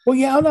 or? Well,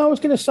 yeah, I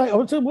was going to say, I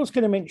was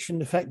going to mention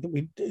the fact that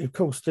we, of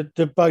course,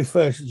 the both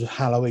versions of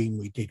Halloween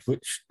we did,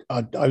 which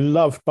I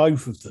loved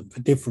both of them for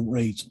different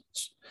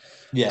reasons.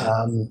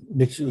 Yeah,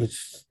 which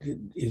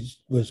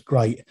was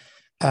great.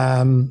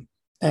 No,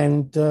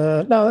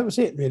 that was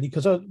it really,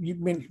 because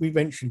we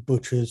mentioned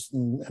Butchers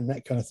and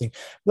that kind of thing.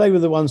 They were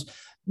the ones.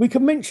 We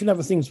can mention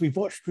other things we've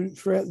watched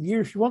throughout the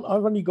year if you want.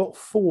 I've only got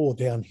 4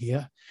 down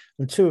here,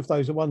 and 2 of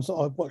those are ones that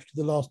I've watched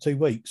in the last 2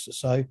 weeks.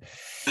 So,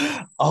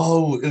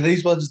 are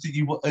these ones that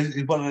you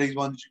is one of these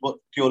ones you watch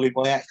purely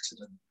by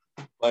accident,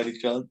 by any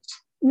chance?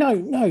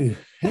 No,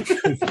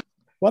 actually,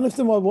 one of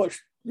them I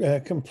watched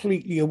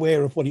completely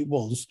aware of what it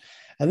was,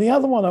 and the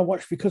other one I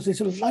watched because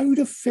there's a load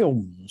of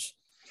films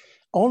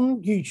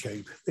on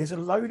YouTube. There's a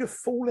load of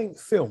full-length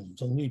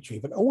films on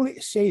YouTube, and all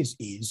it says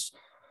is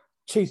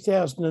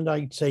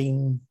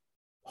 2018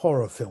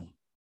 horror film,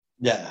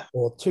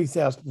 or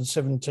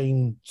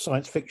 2017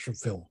 science fiction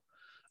film,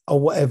 or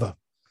whatever,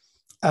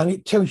 and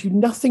it tells you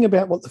nothing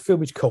about what the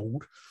film is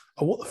called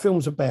or what the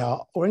film's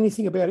about or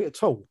anything about it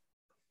at all.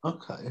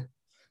 Okay.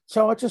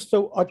 So I just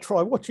thought I'd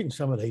try watching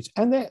some of these,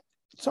 and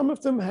some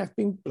of them have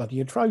been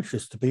bloody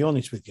atrocious, to be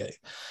honest with you,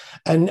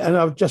 and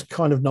I've just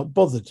kind of not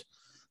bothered.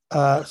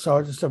 So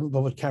I just haven't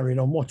bothered carrying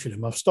on watching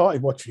them. I've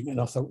started watching it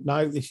and I thought,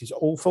 no, this is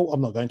awful. I'm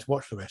not going to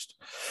watch the rest.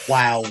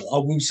 Wow, I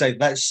will say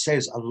that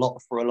says a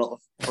lot for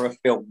a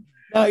film.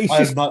 No,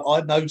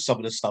 I know some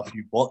of the stuff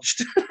you've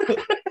watched.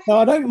 No,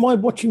 I don't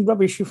mind watching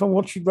rubbish if I'm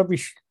watching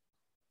rubbish,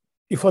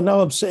 if I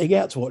know I'm setting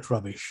out to watch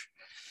rubbish,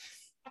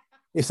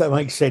 if that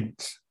makes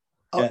sense.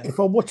 Yeah. If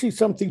I'm watching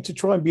something to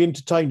try and be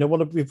entertained, I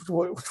want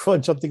to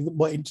find something that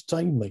might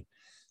entertain me.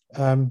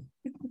 But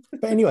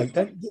anyway,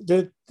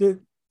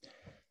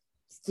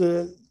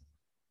 the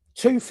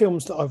 2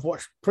 films that I've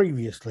watched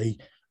previously,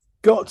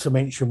 got to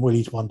mention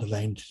Willy's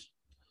Wonderland,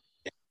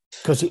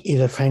 because it is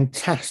a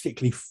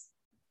fantastically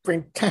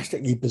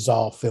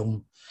bizarre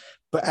film,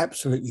 but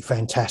absolutely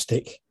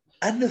fantastic.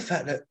 And the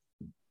fact that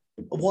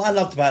what I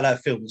loved about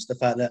that film is the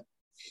fact that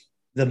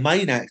the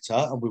main actor,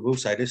 and we will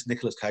say this,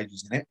 Nicolas Cage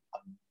is in it.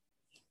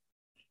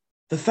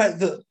 The fact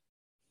that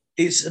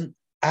it's an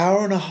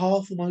hour and a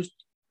half almost,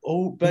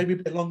 or maybe a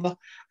bit longer,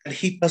 and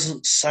he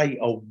doesn't say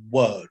a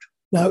word.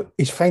 No,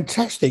 it's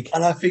fantastic,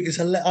 and I think it's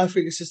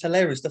just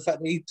hilarious. The fact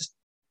that I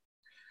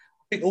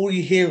think all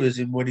you hear is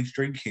him when he's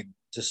drinking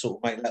to sort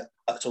of make that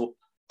sort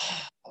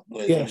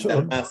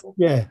of mouthful.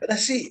 Yeah, but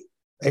that's it.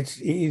 It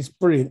is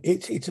brilliant.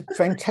 It's a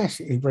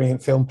fantastically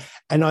brilliant film,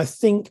 and I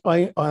think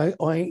I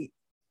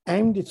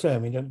am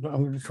determined. I'm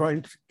going to try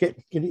and get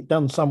it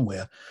done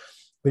somewhere,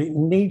 but it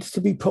needs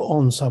to be put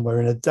on somewhere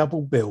in a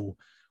double bill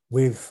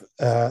with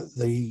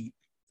the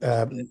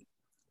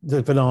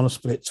Banana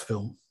Splits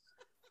film,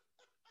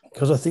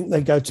 because I think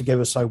they go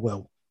together so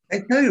well.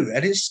 They do,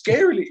 and it's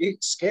scary.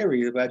 It's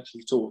scary to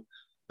actually sort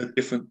of the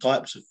different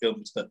types of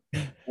films that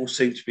all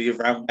seem to be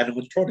around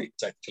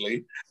animatronics,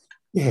 actually.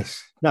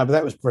 Yes, no, but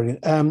that was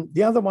brilliant.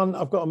 The other one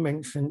I've got to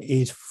mention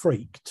is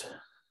Freaked.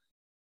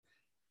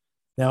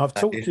 Now, I've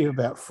talked to you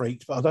about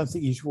Freaked, but I don't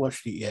think you've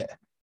watched it yet.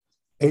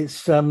 It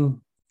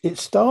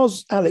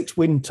stars Alex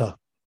Winter,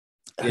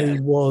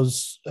 who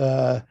was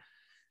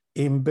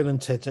in Bill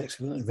and Ted's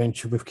Excellent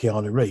Adventure with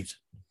Keanu Reeves.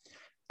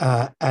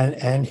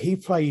 And he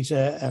plays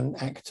an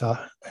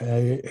actor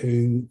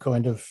who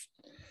kind of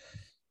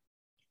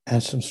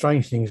has some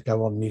strange things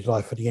go on in his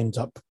life, but he ends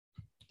up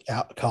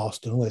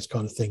outcast and all this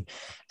kind of thing.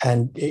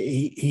 And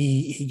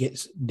he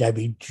gets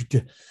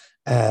damaged,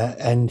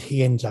 and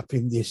he ends up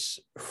in this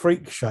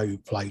freak show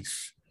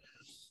place.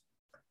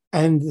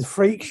 And the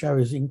freak show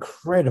is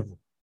incredible.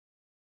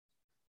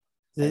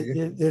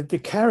 The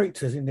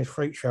characters in this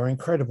freak show are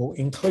incredible,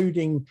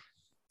 including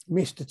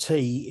Mr.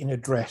 T in a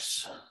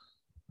dress.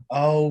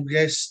 Oh,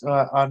 yes.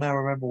 I now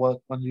remember what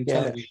one you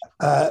telling me.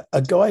 A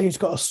guy who's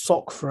got a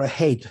sock for a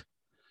head,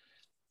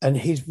 and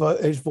his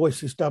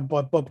voice is done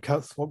by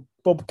Bobcat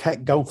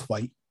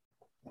Goldthwait.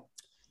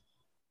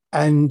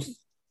 And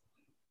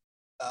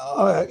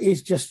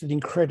it's just an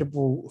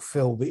incredible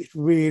film. It's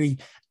really,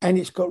 and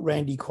it's got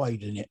Randy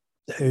Quaid in it,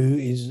 who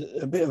is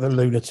a bit of a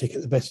lunatic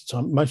at the best of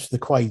time. Most of the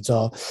Quaids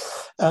are.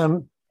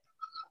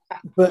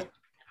 But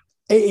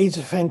it is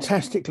a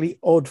fantastically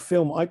odd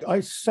film. I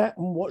sat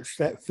and watched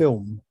that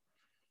film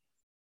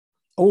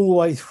all the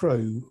way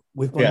through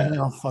with my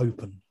mouth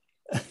open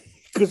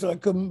because I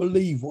couldn't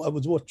believe what I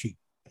was watching.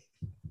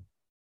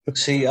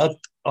 See,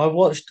 I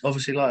watched,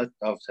 obviously, like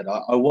I've said,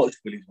 I watched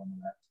Willy's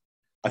Wonderland.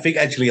 I think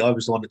actually I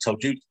was the one that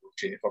told you to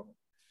watch it. If I'm,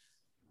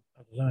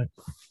 I don't know.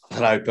 I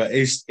don't know, but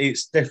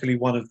it's definitely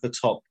one of the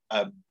top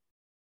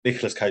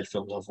Nicolas Cage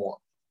films I've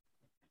watched.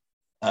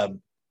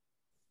 Um,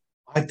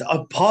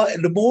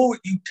 the more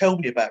you tell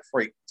me about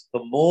Freaks,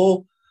 the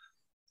more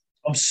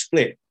I'm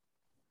split.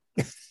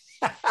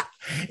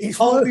 It's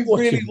worth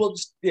watching.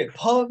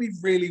 Part of me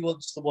really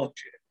wants to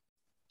watch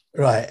it.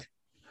 Right.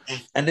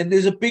 And then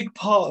there's a big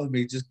part of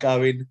me just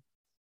going,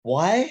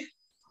 why?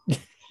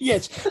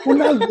 Yes. Well,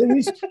 no,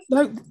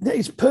 that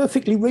is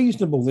perfectly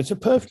reasonable. It's a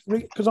perfect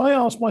because I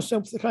asked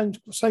myself the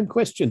same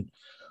question.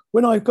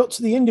 When I got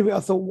to the end of it, I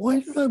thought,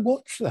 why did I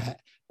watch that?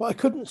 But I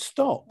couldn't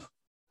stop.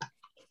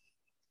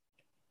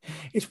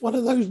 It's one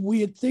of those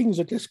weird things.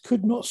 I just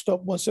could not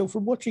stop myself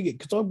from watching it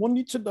because I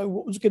wanted to know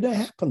what was going to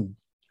happen.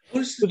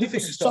 Well, it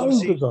was so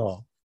bizarre.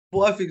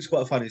 What I think is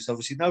quite funny is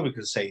obviously no one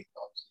can see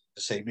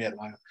me at the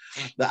moment.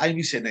 That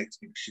Amy's sitting next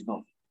to me, she's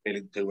not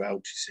feeling too well,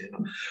 she's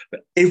sitting.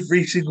 But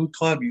every single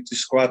time you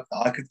describe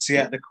that, I could see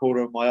out the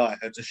corner of my eye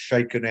her just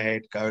shaking her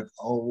head, going,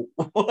 "Oh,"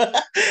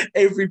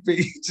 everything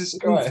you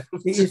described.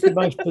 It is the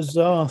most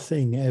bizarre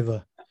thing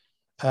ever,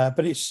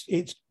 but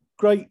it's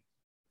great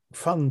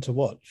fun to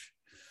watch.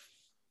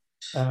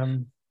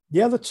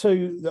 The other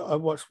two that I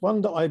watched,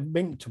 one that I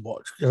meant to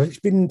watch,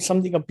 it's been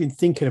something I've been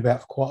thinking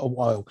about for quite a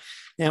while.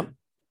 Now,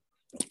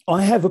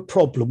 I have a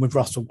problem with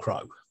Russell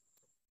Crowe.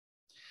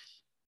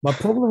 My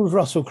problem with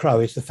Russell Crowe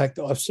is the fact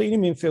that I've seen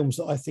him in films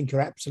that I think are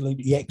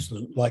absolutely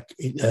excellent, like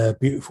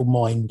Beautiful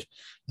Mind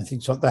and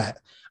things like that.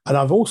 And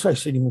I've also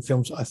seen him in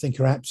films that I think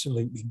are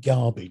absolutely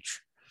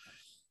garbage.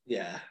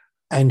 Yeah.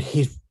 And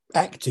his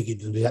acting in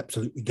them is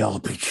absolutely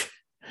garbage.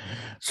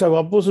 So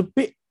I was a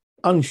bit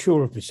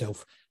unsure of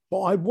myself.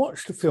 But I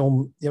watched a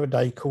film the other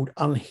day called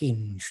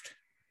Unhinged.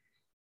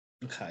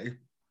 Okay.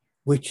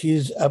 Which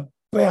is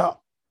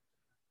about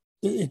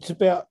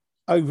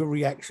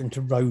overreaction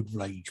to road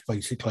rage,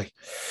 basically.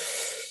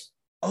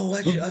 Oh,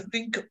 actually, I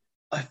think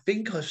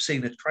I've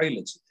seen a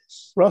trailer to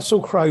this.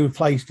 Russell Crowe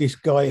plays this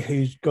guy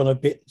who's gone a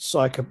bit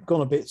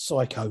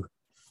psycho,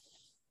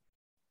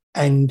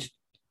 and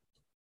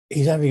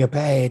he's having a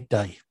bad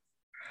day.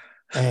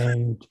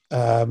 And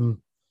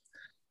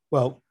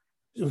well,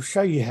 it'll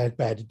show you how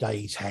bad a day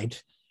he's had,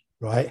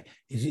 right?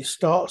 Is it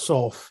starts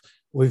off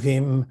with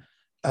him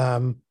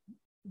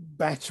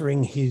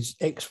battering his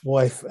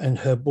ex-wife and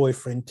her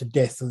boyfriend to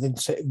death and then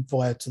setting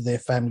fire to their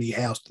family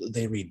house that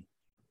they're in.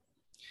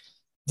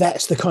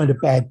 That's the kind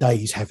of bad day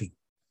he's having.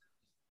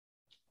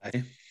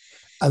 Okay.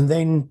 And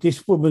then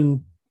this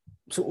woman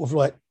sort of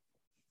like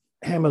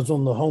hammers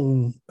on the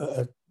horn at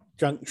a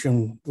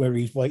junction where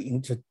he's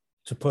waiting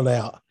to pull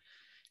out,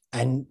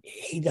 and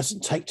he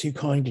doesn't take too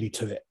kindly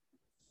to it.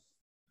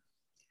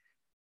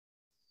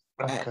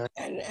 Okay.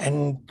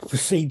 And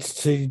proceeds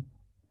to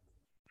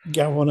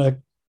go on a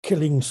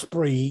killing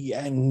spree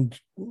and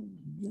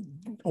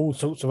all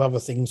sorts of other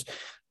things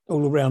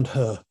all around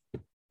her.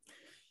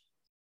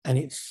 And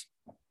it's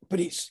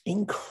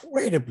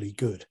incredibly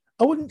good.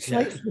 I wouldn't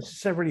say it's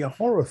necessarily a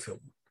horror film.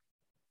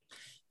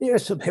 There are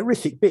some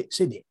horrific bits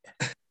in it,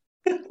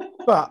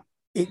 but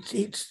it's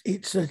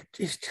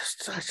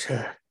just such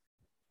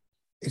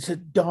a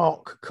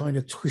dark kind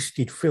of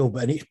twisted film,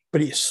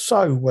 but it's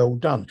so well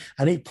done,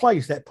 and he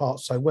plays that part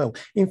so well.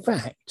 In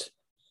fact,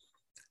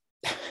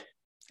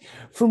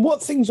 from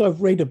what things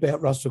I've read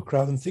about Russell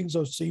Crowe and things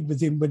I've seen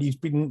with him when he's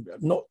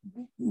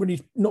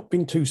not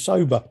been too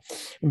sober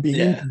and being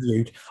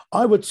interviewed,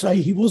 I would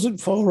say he wasn't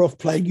far off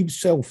playing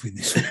himself in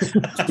this.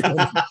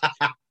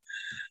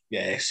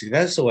 Yeah, see,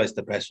 that's always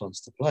the best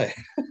ones to play.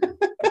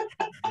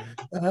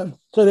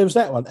 So there was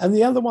that one. And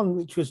the other one,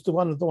 which was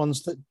one of the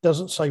ones that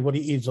doesn't say what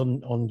it is on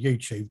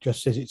YouTube,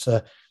 just says it's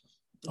a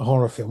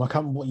horror film. I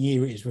can't remember what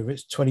year it is, whether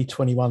it's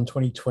 2021,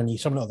 2020,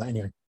 something like that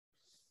anyway.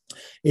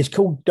 It's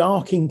called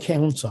Dark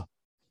Encounter.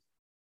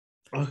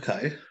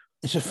 Okay.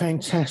 It's a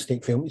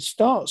fantastic film. It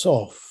starts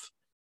off,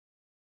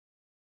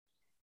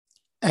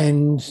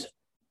 and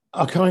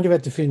I kind of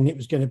had the feeling it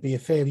was going to be a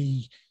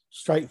fairly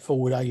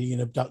straightforward alien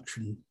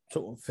abduction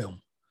sort of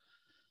film.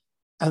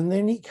 And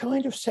then it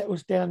kind of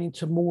settles down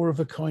into more of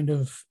a kind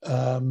of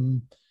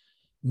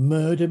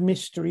murder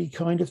mystery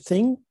kind of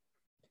thing,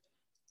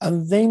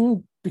 and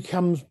then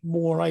becomes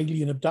more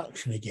alien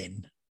abduction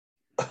again,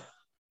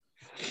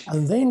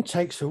 and then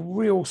takes a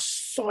real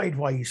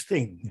sideways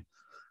thing,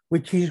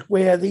 which is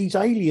where these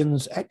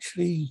aliens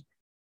actually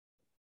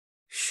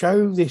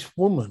show this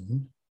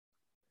woman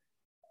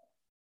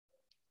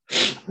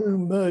who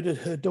murdered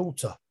her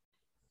daughter.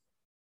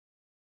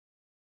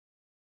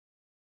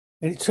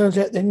 And it turns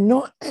out they're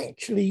not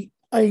actually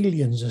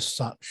aliens as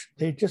such.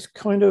 They're just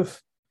kind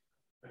of,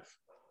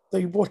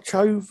 they watch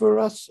over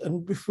us,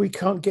 and if we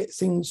can't get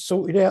things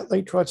sorted out,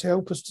 they try to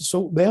help us to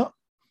sort them out.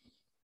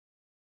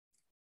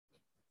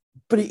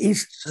 But it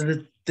is...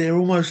 So they're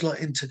almost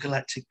like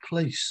intergalactic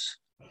police.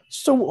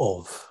 Sort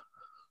of.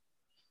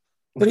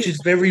 Which is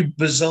very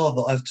bizarre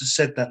that I've just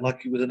said that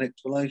like it was an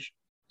explanation.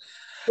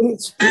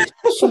 It's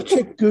such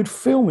a good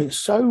film. It's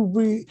so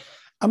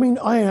I mean,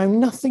 I know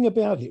nothing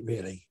about it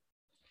really.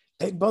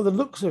 By the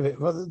looks of it,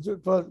 by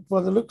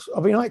the looks, I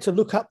mean, I had to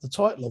look up the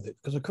title of it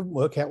because I couldn't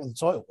work out what the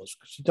title was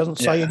because it doesn't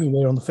say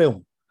anywhere on the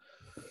film.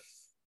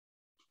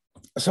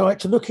 So I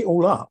had to look it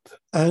all up,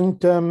 and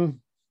by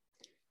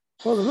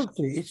the looks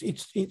of it,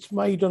 it's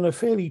made on a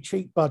fairly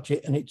cheap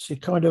budget, and it's a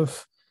kind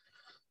of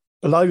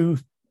low.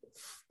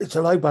 It's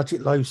a low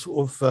budget, low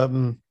sort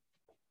of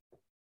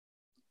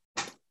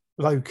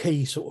low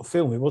key sort of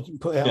film. It wasn't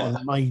put out on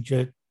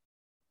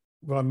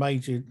by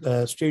major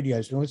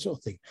studios and all that sort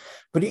of thing,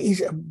 but it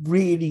is a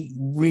really,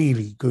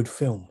 really good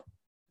film.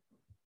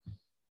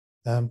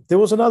 There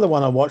was another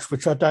one I watched,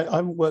 which I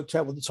haven't worked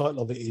out what the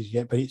title of it is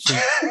yet, but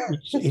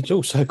it's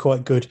also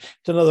quite good.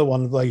 It's another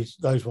one of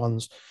those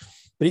ones,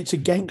 but it's a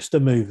gangster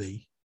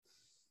movie,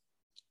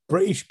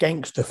 British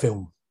gangster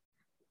film,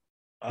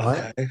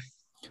 right?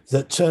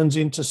 That turns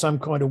into some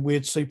kind of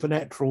weird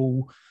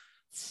supernatural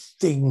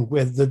thing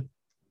where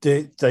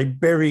they're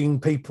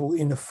burying people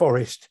in the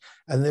forest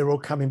and they're all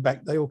coming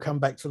back. They all come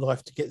back to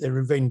life to get their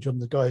revenge on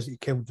the guys that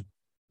killed them.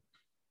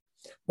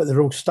 But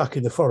they're all stuck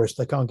in the forest.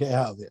 They can't get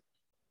out of it.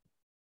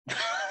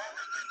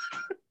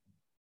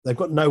 They've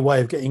got no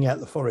way of getting out of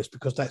the forest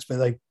because that's where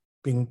they've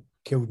been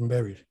killed and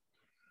buried.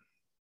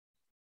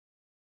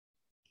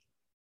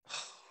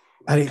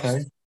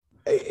 And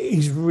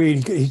it's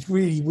really good. It's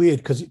really weird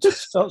because it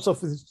just starts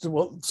off with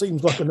what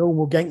seems like a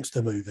normal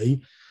gangster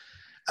movie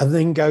and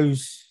then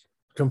goes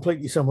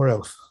completely somewhere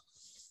else.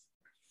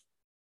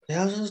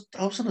 Yeah,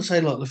 I was going to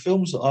say, like, the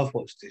films that I've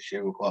watched this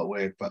year were quite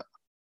weird, but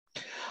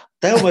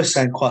they almost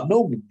sound quite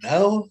normal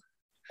now.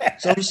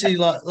 So obviously,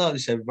 like you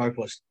said, we both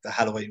watched the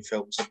Halloween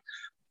films,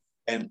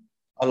 and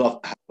I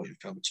love the Halloween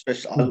films,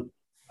 especially.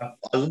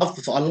 I like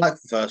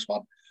the first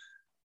one.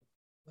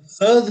 The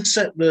further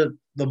set the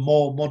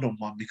more modern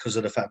one because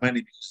of the fact,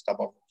 mainly because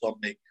someone was on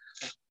me.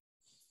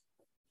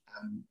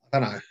 I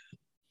don't know,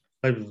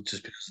 maybe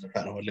just because of the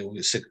fact I'm a little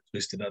bit sick and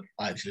twisted.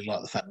 I actually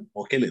like the fact there's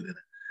more killing in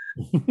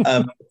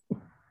it.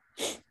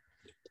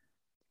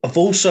 I've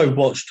also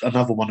watched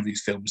another one of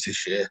these films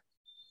this year,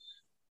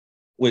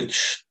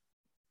 which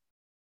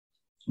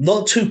I'm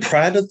not too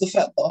proud of the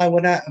fact that I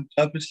went out and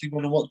purposely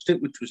went and watched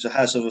it, which was The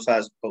House of a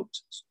Thousand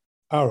Corpses.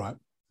 All right.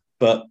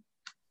 But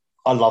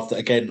I loved it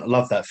again. I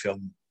love that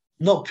film.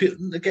 Not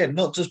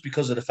just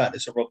because of the fact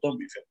it's a Rob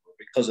Zombie film, but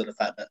because of the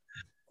fact that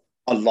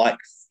I like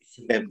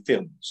them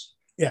films.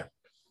 Yeah.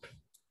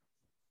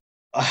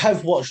 I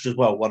have watched as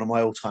well one of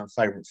my all-time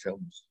favourite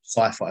films,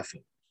 sci-fi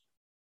film.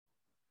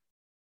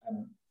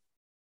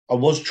 I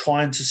was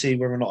trying to see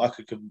whether or not I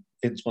could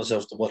convince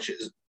myself to watch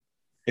it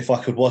if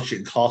I could watch it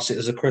and class it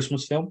as a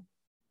Christmas film.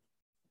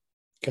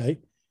 Okay.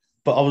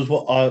 But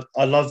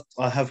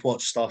I have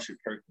watched Starship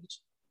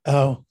Troopers.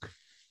 Oh,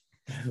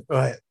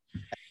 right.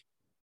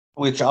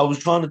 Which I was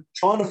trying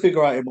to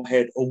figure out in my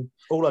head all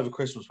over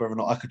Christmas whether or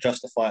not I could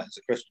justify it as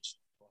a Christmas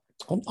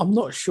film. I'm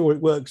not sure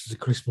it works as a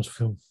Christmas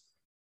film.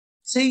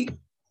 See,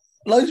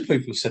 loads of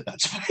people said that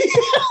to me.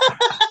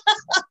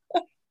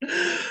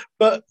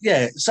 But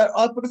yeah,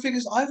 but the thing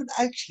is, I haven't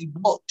actually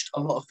watched a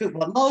lot of films.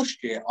 Like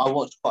last year, I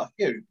watched quite a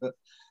few, but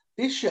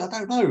this year, I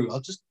don't know.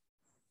 I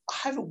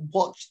haven't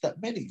watched that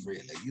many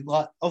really.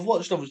 Like I've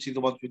watched obviously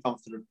the ones we've done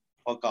for the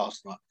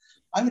podcast. Like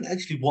I haven't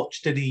actually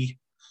watched any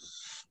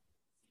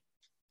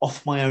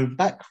off my own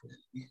back.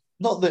 Really.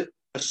 Not that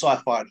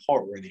sci-fi and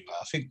horror anyway.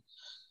 I think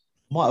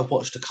I might have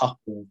watched a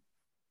couple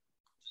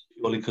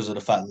purely because of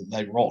the fact that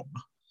they were on.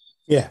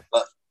 Yeah,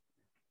 but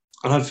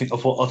I don't think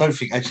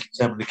actually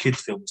some of the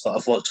kids films that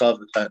I've watched other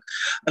than that,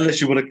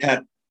 unless you want to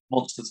count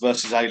Monsters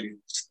vs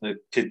Aliens, the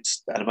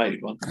kids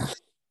animated one.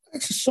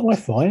 It's a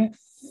sci-fi.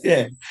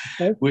 Yeah,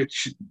 okay.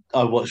 Which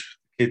I watched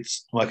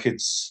my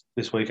kids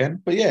this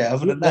weekend. But yeah,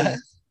 other than that,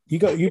 you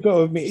got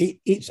to admit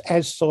it's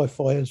as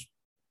sci-fi as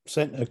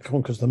Santa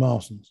Conquers the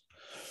Martians.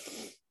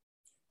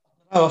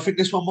 Oh, I think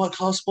this one might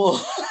class more.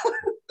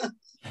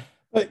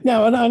 But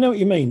no, I know what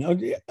you mean.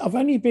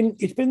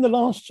 It's been the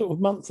last sort of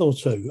month or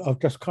two. I've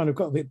just kind of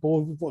got a bit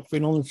bored with what's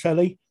been on the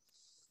telly.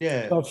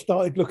 Yeah. So I've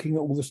started looking at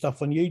all the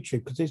stuff on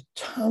YouTube because there's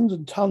tons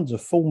and tons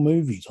of full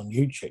movies on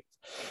YouTube.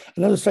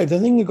 And as I say, the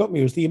thing that got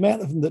me was the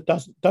amount of them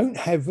that don't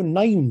have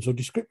names or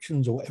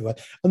descriptions or whatever.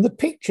 And the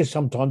picture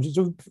sometimes is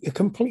a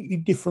completely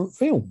different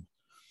film.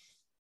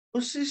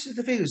 Well, this is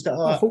the thing is that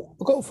I've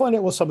got to find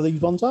out what some of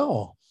these ones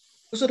are.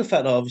 Because of the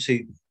fact that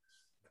obviously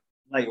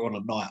later on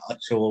at night I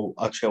chill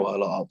a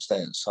lot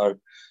upstairs. So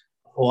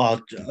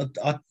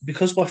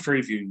because my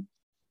Freeview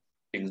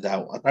thing's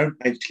out, I don't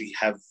actually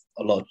have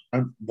a lot. I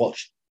don't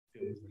watch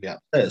really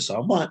upstairs.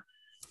 So I might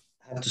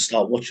have to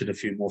start watching a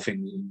few more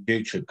things on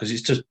YouTube because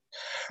it's just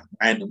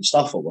random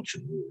stuff I'm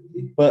watching.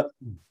 But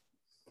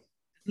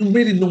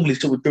really normally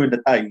sort of during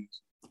the day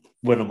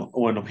when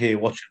I'm here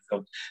watching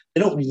films,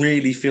 they're not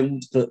really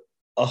films that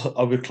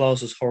I would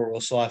class as horror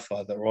or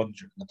sci-fi that are on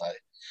during the day,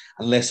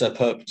 unless I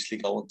purposely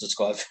go on to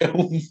Sky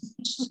Films.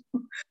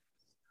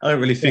 I don't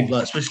really think,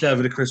 like, especially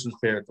over the Christmas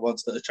period, the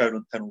ones that are shown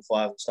on Channel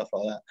 5 and stuff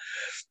like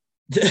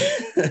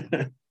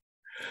that.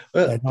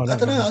 But I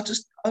don't know.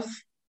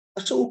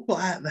 I sort of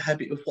got out of the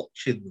habit of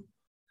watching them.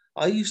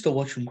 I used to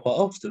watch them quite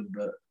often,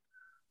 but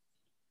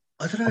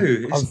I don't I've,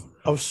 know. I've,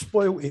 I've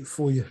spoiled it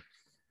for you.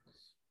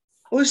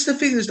 Well, it's the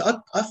thing is,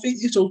 I think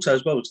it's also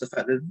as well as the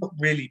fact there's not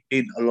really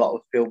been a lot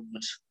of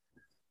films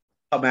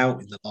come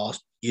out in the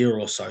last year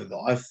or so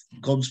that I've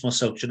gone to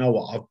myself, "Do you know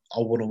what, I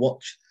want to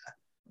watch."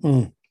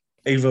 Mm.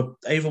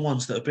 Either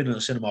ones that have been in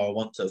the cinema or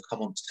ones that have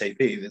come onto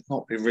TV. There's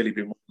not really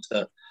been ones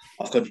that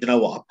I've gone, "You know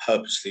what, I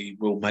purposely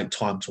will make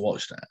time to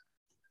watch that."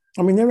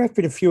 I mean, there have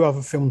been a few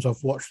other films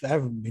I've watched that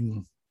haven't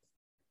been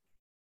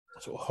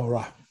sort of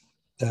horror.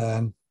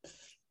 Haven't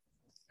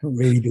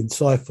really been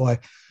sci-fi.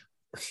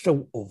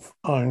 Sort of.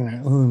 I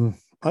don't know.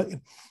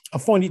 I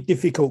find it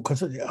difficult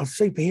because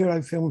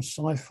superhero films,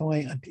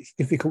 sci-fi, it's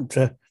difficult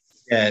to.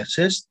 Yeah, it's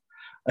just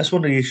that's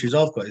one of the issues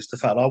I've got is the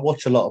fact that I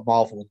watch a lot of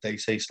Marvel and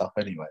DC stuff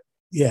anyway.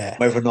 Yeah.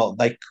 Whether or not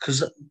they,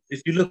 because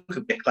if you look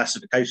at their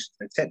classifications,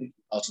 they technically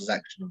class as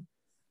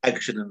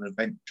action and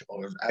adventure,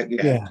 or Yeah.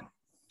 adventure.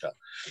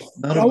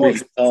 None of really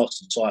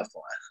class as sci-fi.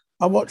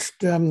 I watched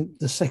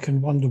the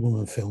second Wonder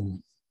Woman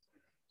film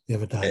the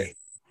other day.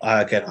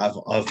 Yeah. Again, I have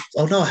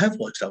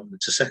watched that one.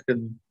 It's the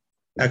second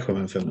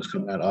Aquaman film that's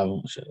coming out. I haven't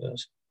watched it.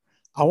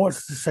 I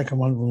watched the second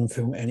Wonder Woman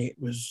film, and it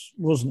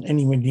wasn't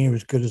anywhere near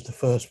as good as the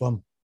first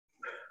one.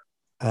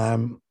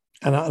 And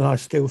I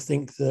still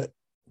think that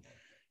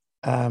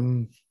that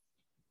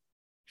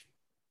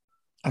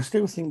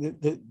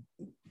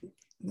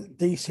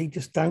DC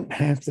just don't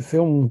have the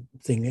film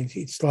thing.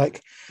 It's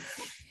like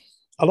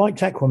I liked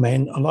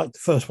Aquaman. I liked the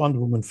first Wonder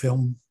Woman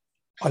film.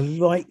 I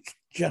liked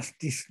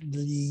Justice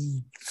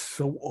League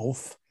sort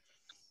of.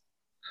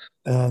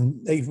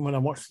 Even when I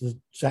watched the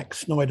Zack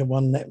Snyder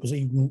one, that was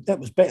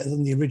better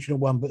than the original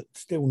one, but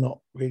still not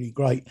really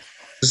great.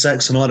 The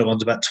Zack Snyder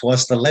one's about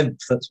twice the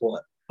length. That's why.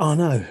 I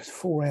know, it's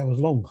 4 hours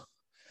long,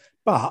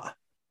 but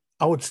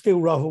I would still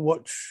rather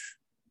watch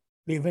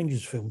the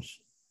Avengers films.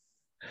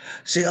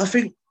 See, I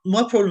think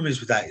my problem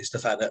is with that is the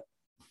fact that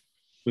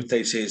with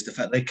DC is the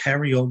fact they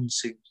carry on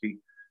simply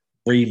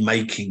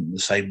remaking the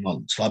same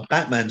ones. Like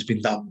Batman's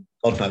been done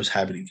God knows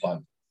how many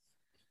times,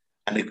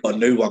 and they've got a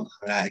new one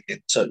coming out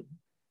again too.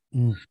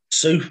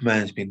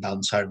 Superman's been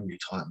done so many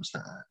times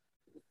now.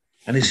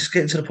 And it's just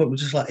getting to the point where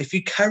just like, if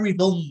you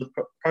carried on the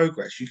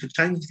progress, you could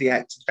change the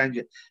act and change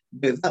it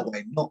that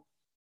way, not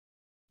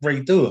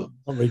redo them.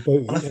 Not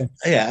reboot,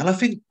 yeah. And I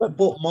think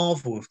what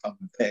Marvel have done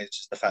with theirs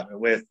is the fact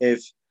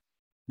that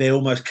they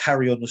almost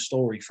carry on the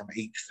story from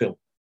each film.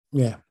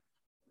 Yeah.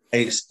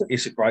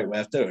 It's a great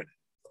way of doing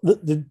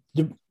it.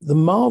 The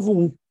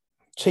Marvel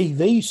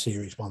TV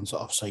series ones that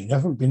I've seen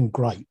haven't been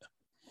great.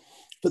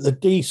 But the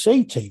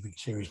DC TV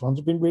series ones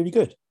have been really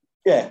good.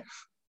 Yeah.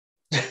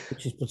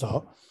 Which is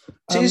bizarre.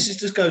 This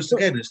just goes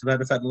again. It's about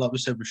the fact that, like we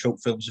said, with short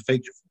films and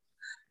feature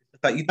films, the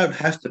fact you don't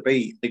have to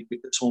be a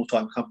small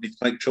time company to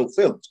make short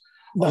films.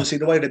 No. Obviously,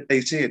 the way that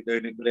DC are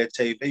doing it with their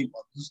TV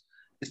ones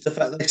is the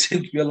fact that they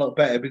seem to be a lot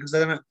better because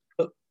they don't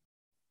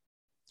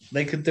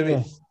they can do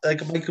it. They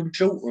can make them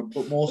shorter and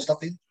put more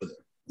stuff into it.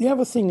 The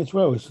other thing as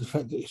well is the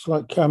fact that it's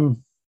like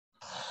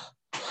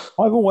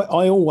I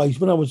always,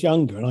 when I was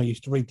younger and I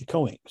used to read the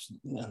comics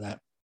and that,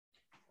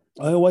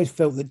 I always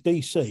felt that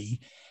DC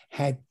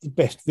had the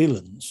best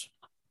villains,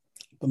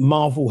 but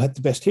Marvel had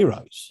the best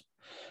heroes,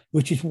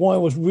 which is why I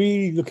was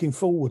really looking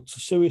forward to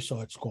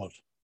Suicide Squad.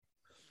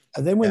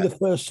 And then when the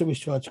first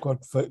Suicide Squad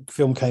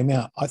film came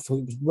out, I thought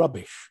it was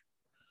rubbish.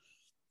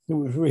 It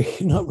was really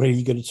not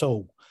really good at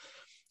all.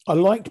 I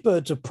liked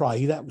Birds of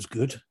Prey, that was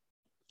good.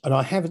 And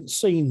I haven't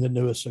seen the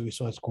newer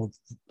Suicide Squad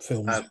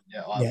films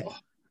yet.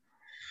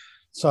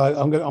 So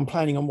I'm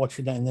planning on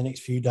watching that in the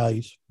next few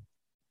days.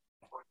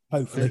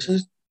 Hopefully.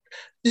 This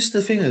is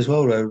the thing as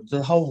well, though.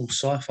 The whole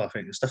sci-fi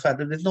thing is the fact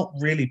that there's not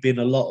really been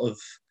a lot of,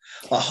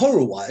 like,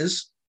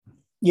 horror-wise.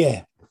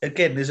 Yeah.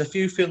 Again, there's a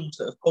few films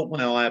that have caught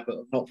my eye, but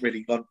have not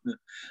really gone.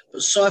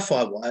 But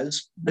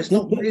sci-fi-wise, there's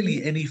not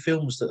really any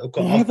films that have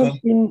got.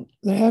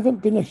 There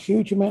haven't been a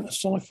huge amount of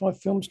sci-fi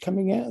films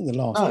coming out in the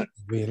last year,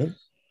 really.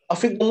 I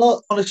think the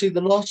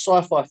last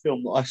sci-fi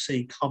film that I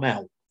see come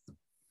out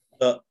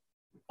that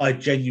I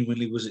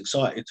genuinely was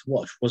excited to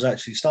watch was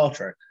actually Star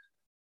Trek,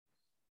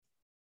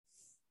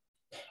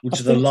 which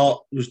is the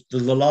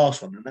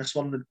last one, and that's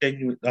one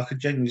that I could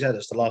genuinely say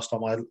that's the last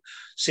time I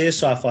see a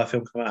sci-fi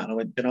film come out, and I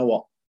went, you know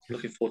what, I'm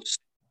looking forward to.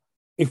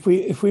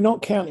 If we're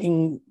not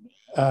counting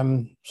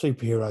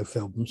superhero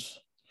films,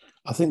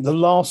 I think the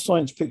last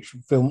science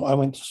fiction film I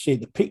went to see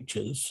at the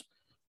pictures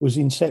was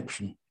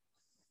Inception.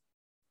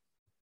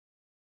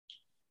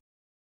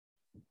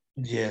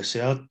 Yeah, see,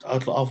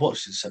 I've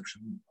watched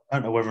Inception. I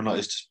don't know whether or not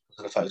it's just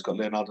because of the fact it's got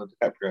Leonardo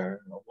DiCaprio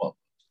or what.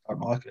 I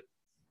don't like it.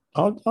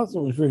 I thought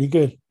it was really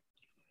good,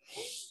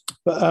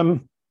 but I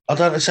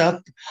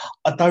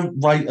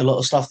don't rate a lot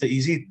of stuff that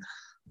he's in.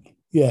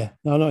 Yeah,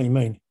 no, I know what you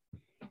mean.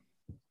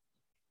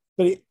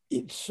 But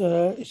it's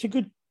a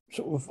good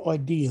sort of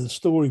idea, the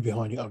story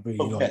behind it. I really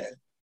like.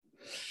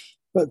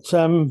 But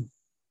I mean,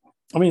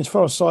 as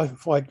far as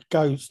sci-fi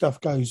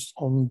stuff goes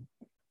on,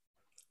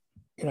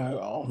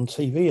 on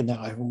TV and that,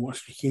 I haven't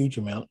watched a huge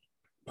amount,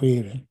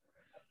 really.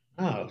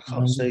 No, I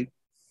can't see.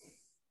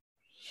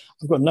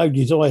 I've got no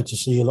desire to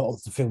see a lot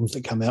of the films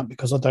that come out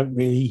because I don't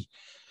really.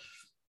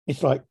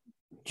 It's like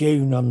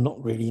June. I'm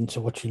not really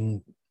into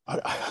watching.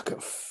 I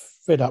got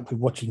fed up with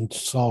watching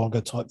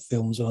saga type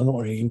films, and I'm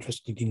not really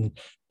interested in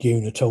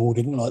Dune at all.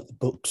 Didn't like the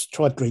books.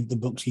 Tried to read the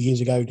books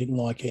years ago. Didn't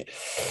like it.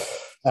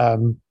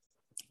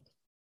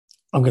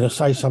 I'm going to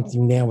say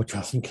something now, which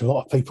I think a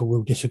lot of people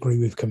will disagree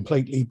with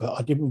completely, but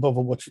I didn't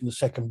bother watching the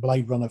second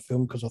Blade Runner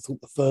film because I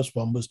thought the first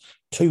one was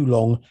too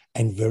long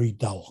and very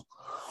dull.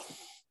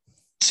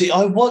 See,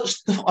 I've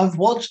watched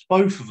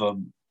both of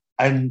them,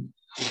 and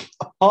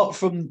apart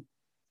from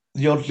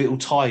the odd little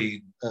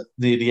tie-in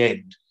near the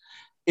end,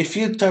 if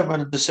you turn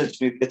around and said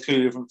to me they're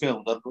two different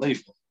films, I'd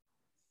believe them.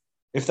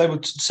 If they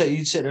would say,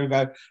 you'd sit there and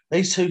go,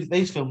 these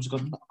films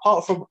have got,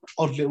 apart from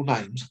odd little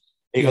names,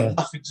 they've got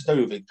nothing to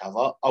do with each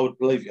other, I would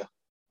believe you.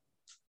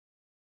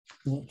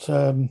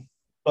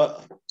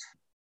 But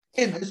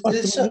again,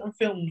 there's certain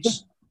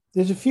films.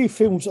 There's a few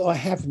films that I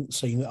haven't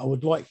seen that I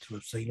would like to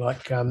have seen,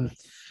 like The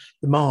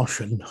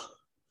Martian.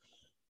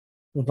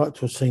 I'd like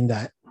to have seen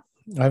that.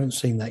 I haven't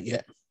seen that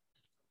yet.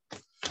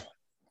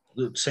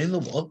 Seen the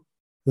what?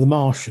 The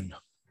Martian.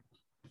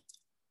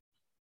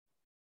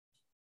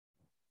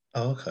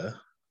 Oh, okay.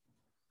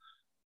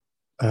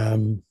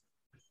 And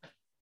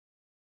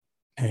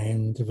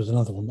there was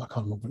another one, but I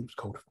can't remember what it was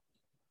called.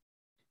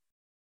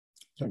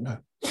 Don't know.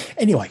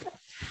 Anyway,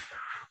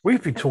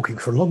 we've been talking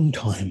for a long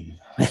time.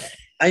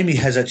 Amy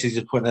has actually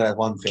just pointed out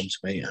one film to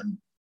me, and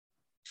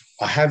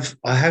I have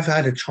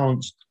had a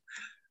chance,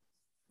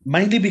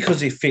 mainly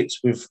because it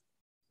fits with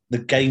the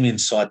gaming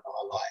side that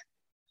I like,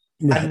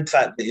 and the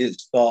fact that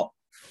it's got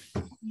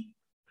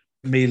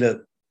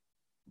Mila,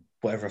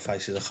 whatever her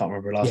face is, I can't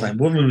remember her last name.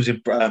 Woman who was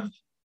in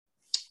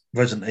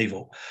Resident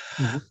Evil,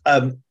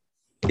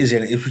 is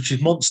in it, which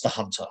is Monster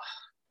Hunter.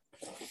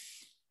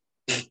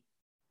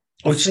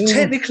 Which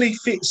technically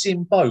fits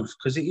in both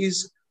because it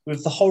is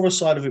with the horror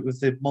side of it, with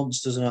the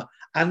monsters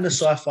and the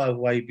sci-fi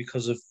way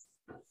because of.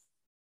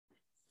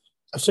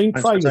 I've seen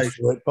trailers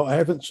for it, but I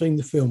haven't seen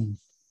the film.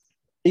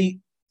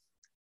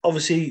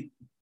 Obviously,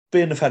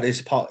 being the fact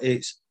that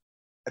it's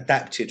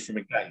adapted from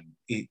a game,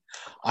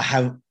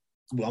 I'm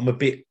a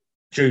bit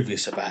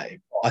dubious about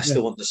it. But I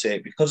still want to see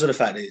it because of the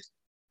fact that it's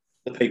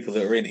the people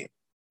that are in it,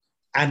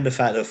 and the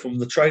fact that from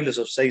the trailers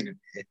I've seen in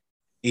it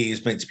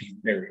is meant to be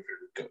very, very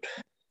good.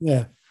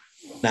 Yeah.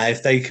 Now,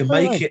 if they can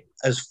make it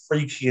as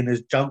freaky and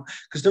as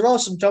because there are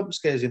some jump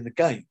scares in the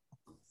game.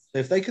 So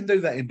if they can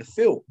do that in the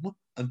film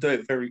and do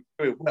it very,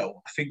 very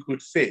well, I think it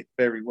would fit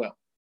very well.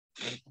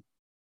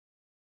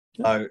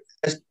 So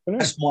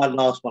that's my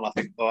last one, I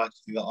think,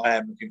 actually, that I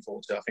am looking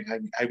forward to. I think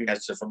Amy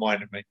has to have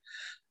reminded me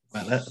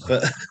about that.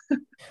 But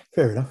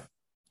fair enough.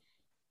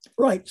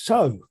 Right,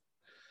 so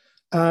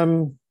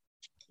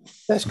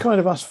that's kind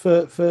of us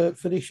for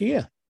this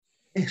year.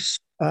 Yes.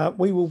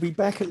 We will be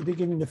back at the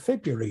beginning of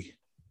February.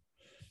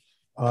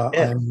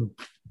 I'm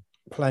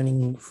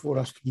planning for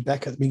us to be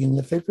back at the beginning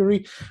of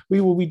February.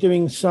 We will be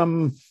doing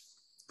some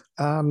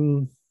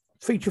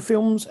feature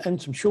films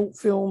and some short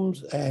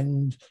films,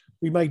 and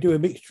we may do a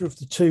mixture of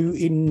the two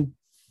in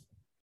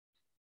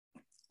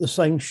the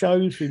same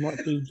shows. We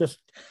might do just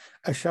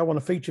a show on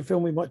a feature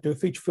film. We might do a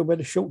feature film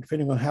and a short,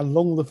 depending on how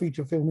long the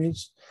feature film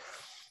is.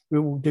 We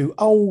will do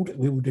old,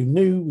 we will do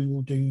new, we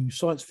will do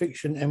science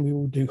fiction, and we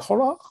will do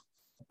horror.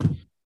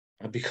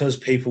 And because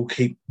people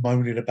keep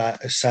moaning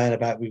about, saying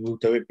about we will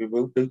do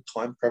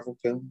time travel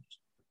films.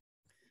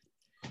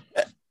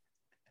 I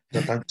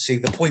don't see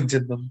the point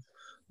in them.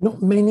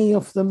 Not many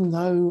of them,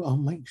 though. I'll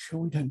make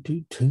sure we don't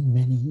do too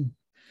many.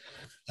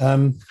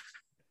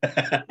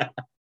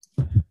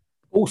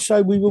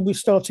 Also, we will be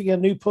starting a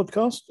new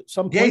podcast at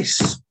some point.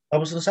 Yes, I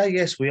was going to say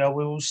yes. We are.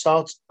 We will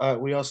start.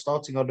 We are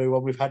starting our new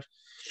one. We've had.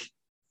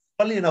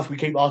 Funnily enough, we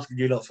keep asking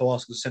you lot for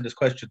asking to send us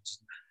questions.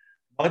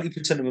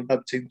 90% of them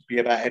don't seem to be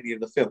about any of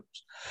the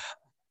films.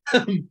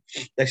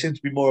 They seem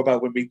to be more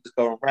about when we just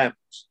go on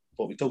rambles,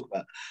 what we talk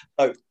about.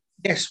 So,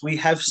 yes, we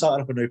have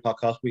started up a new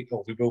podcast. We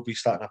will be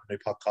starting up a new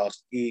podcast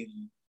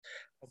in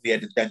the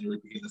end of January,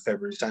 beginning of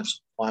February, same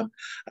time.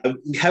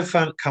 We have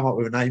come up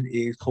with a name. It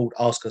is called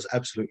Ask Us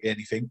Absolutely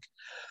Anything.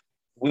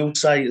 We'll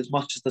say as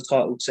much as the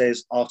title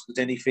says, Ask Us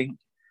Anything,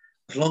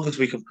 as long as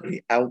we can put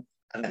it out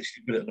and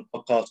actually put it on a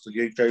podcast or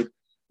YouTube.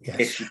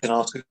 Yes, you can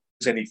ask us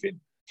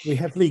anything. We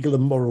have legal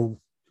and moral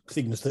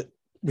things that.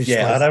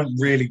 I don't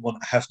really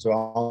want to have to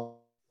ask.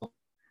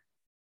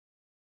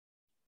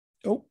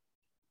 Oh.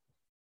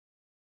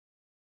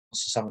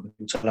 Something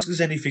to ask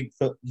us anything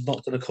that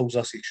not going to cause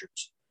us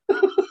issues.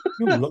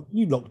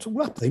 You locked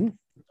all up then.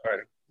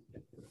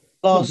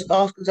 Ask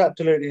us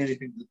absolutely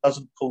anything that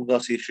doesn't cause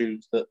us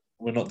issues that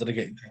we're not going to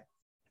get into.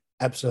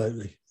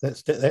 Absolutely,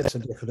 that's a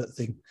definite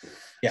thing.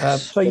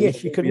 Yes. So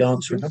yes, you can be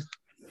answering them.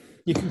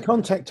 You can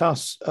contact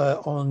us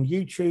on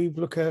YouTube.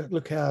 Look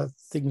our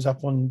things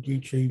up on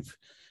YouTube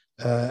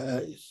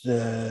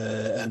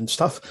and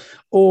stuff,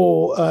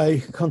 or you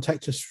can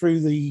contact us through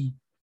the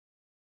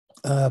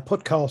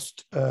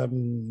podcast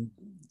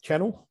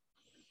channel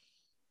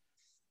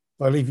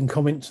by leaving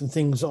comments and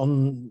things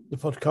on the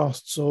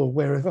podcasts or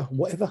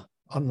whatever.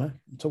 I don't know.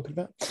 I'm talking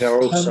about. They're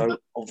also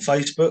on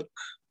Facebook,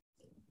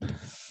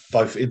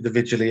 both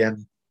individually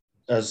and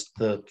as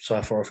the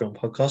Sci-Fi Film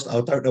Podcast.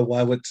 I don't know why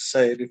I went to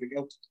say anything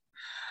else.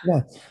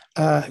 No.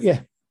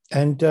 Yeah.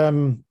 And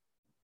I'm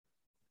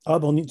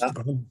on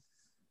Instagram.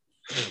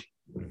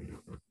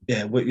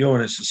 Yeah, you're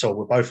on Instagram. So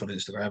we're both on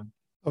Instagram.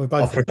 We're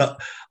both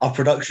our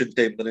production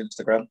team on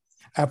Instagram.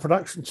 Our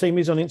production team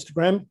is on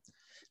Instagram.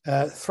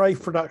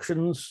 Thrave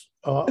Productions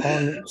are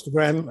on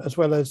Instagram, as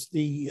well as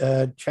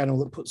the channel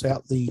that puts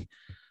out the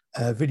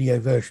video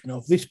version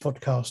of this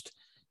podcast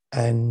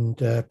and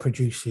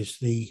produces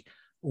the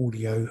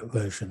audio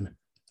version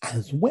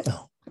as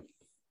well.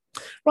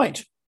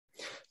 Right.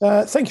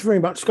 Thank you very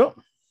much, Scott.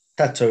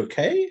 That's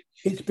okay.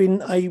 It's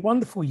been a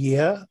wonderful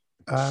year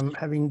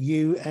having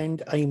you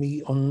and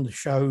Amy on the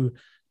show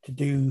to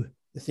do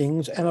the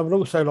things. And I would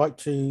also like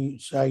to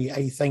say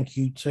a thank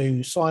you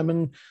to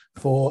Simon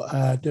for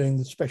doing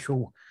the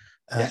special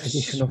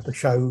edition of the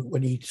show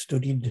when he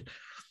stood in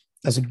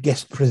as a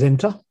guest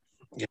presenter.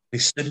 Yeah, he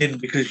stood in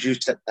because you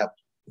stepped out.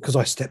 Because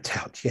I stepped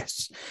out,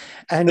 yes.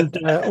 And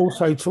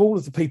also to all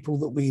of the people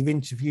that we've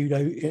interviewed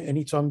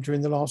anytime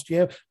during the last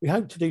year, we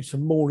hope to do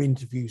some more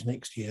interviews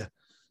next year.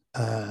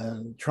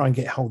 Try and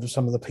get hold of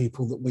some of the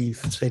people that we've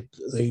said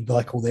they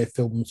like all their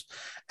films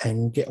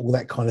and get all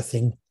that kind of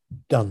thing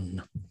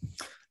done.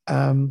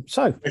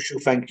 So special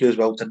thank you as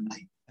well to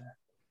Nate.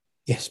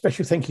 Yes,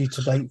 special thank you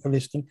to Nate for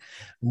listening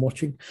and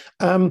watching.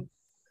 So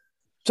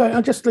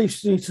I just leave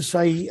you to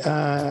say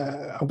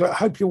I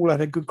hope you all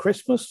had a good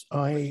Christmas.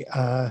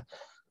 I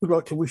would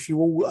like to wish you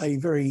all a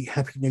very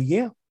happy new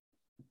year.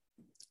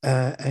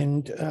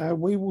 And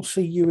we will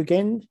see you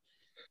again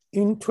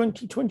in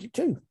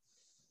 2022.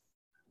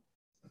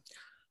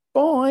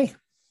 Bye.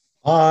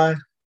 Bye.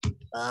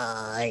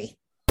 Bye.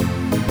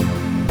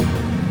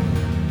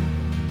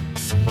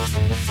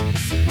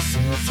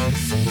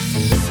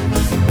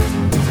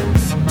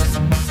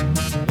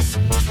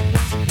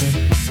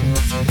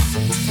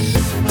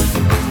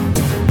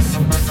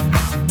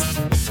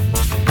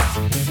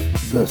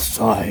 The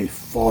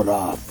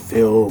Sci-Fi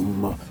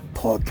Film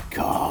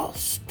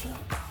Podcast.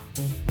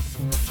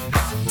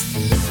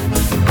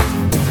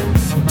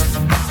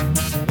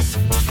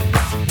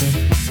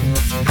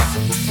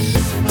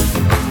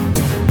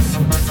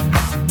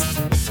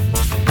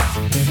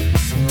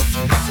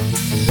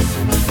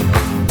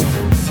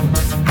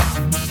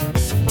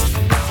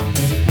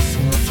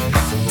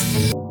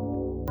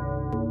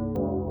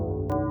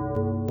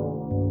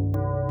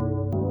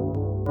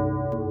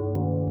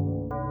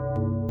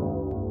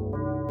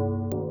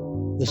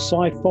 The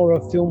Sci-Fi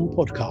Film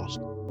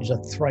Podcast is a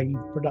Thrave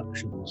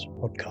Productions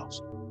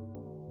podcast.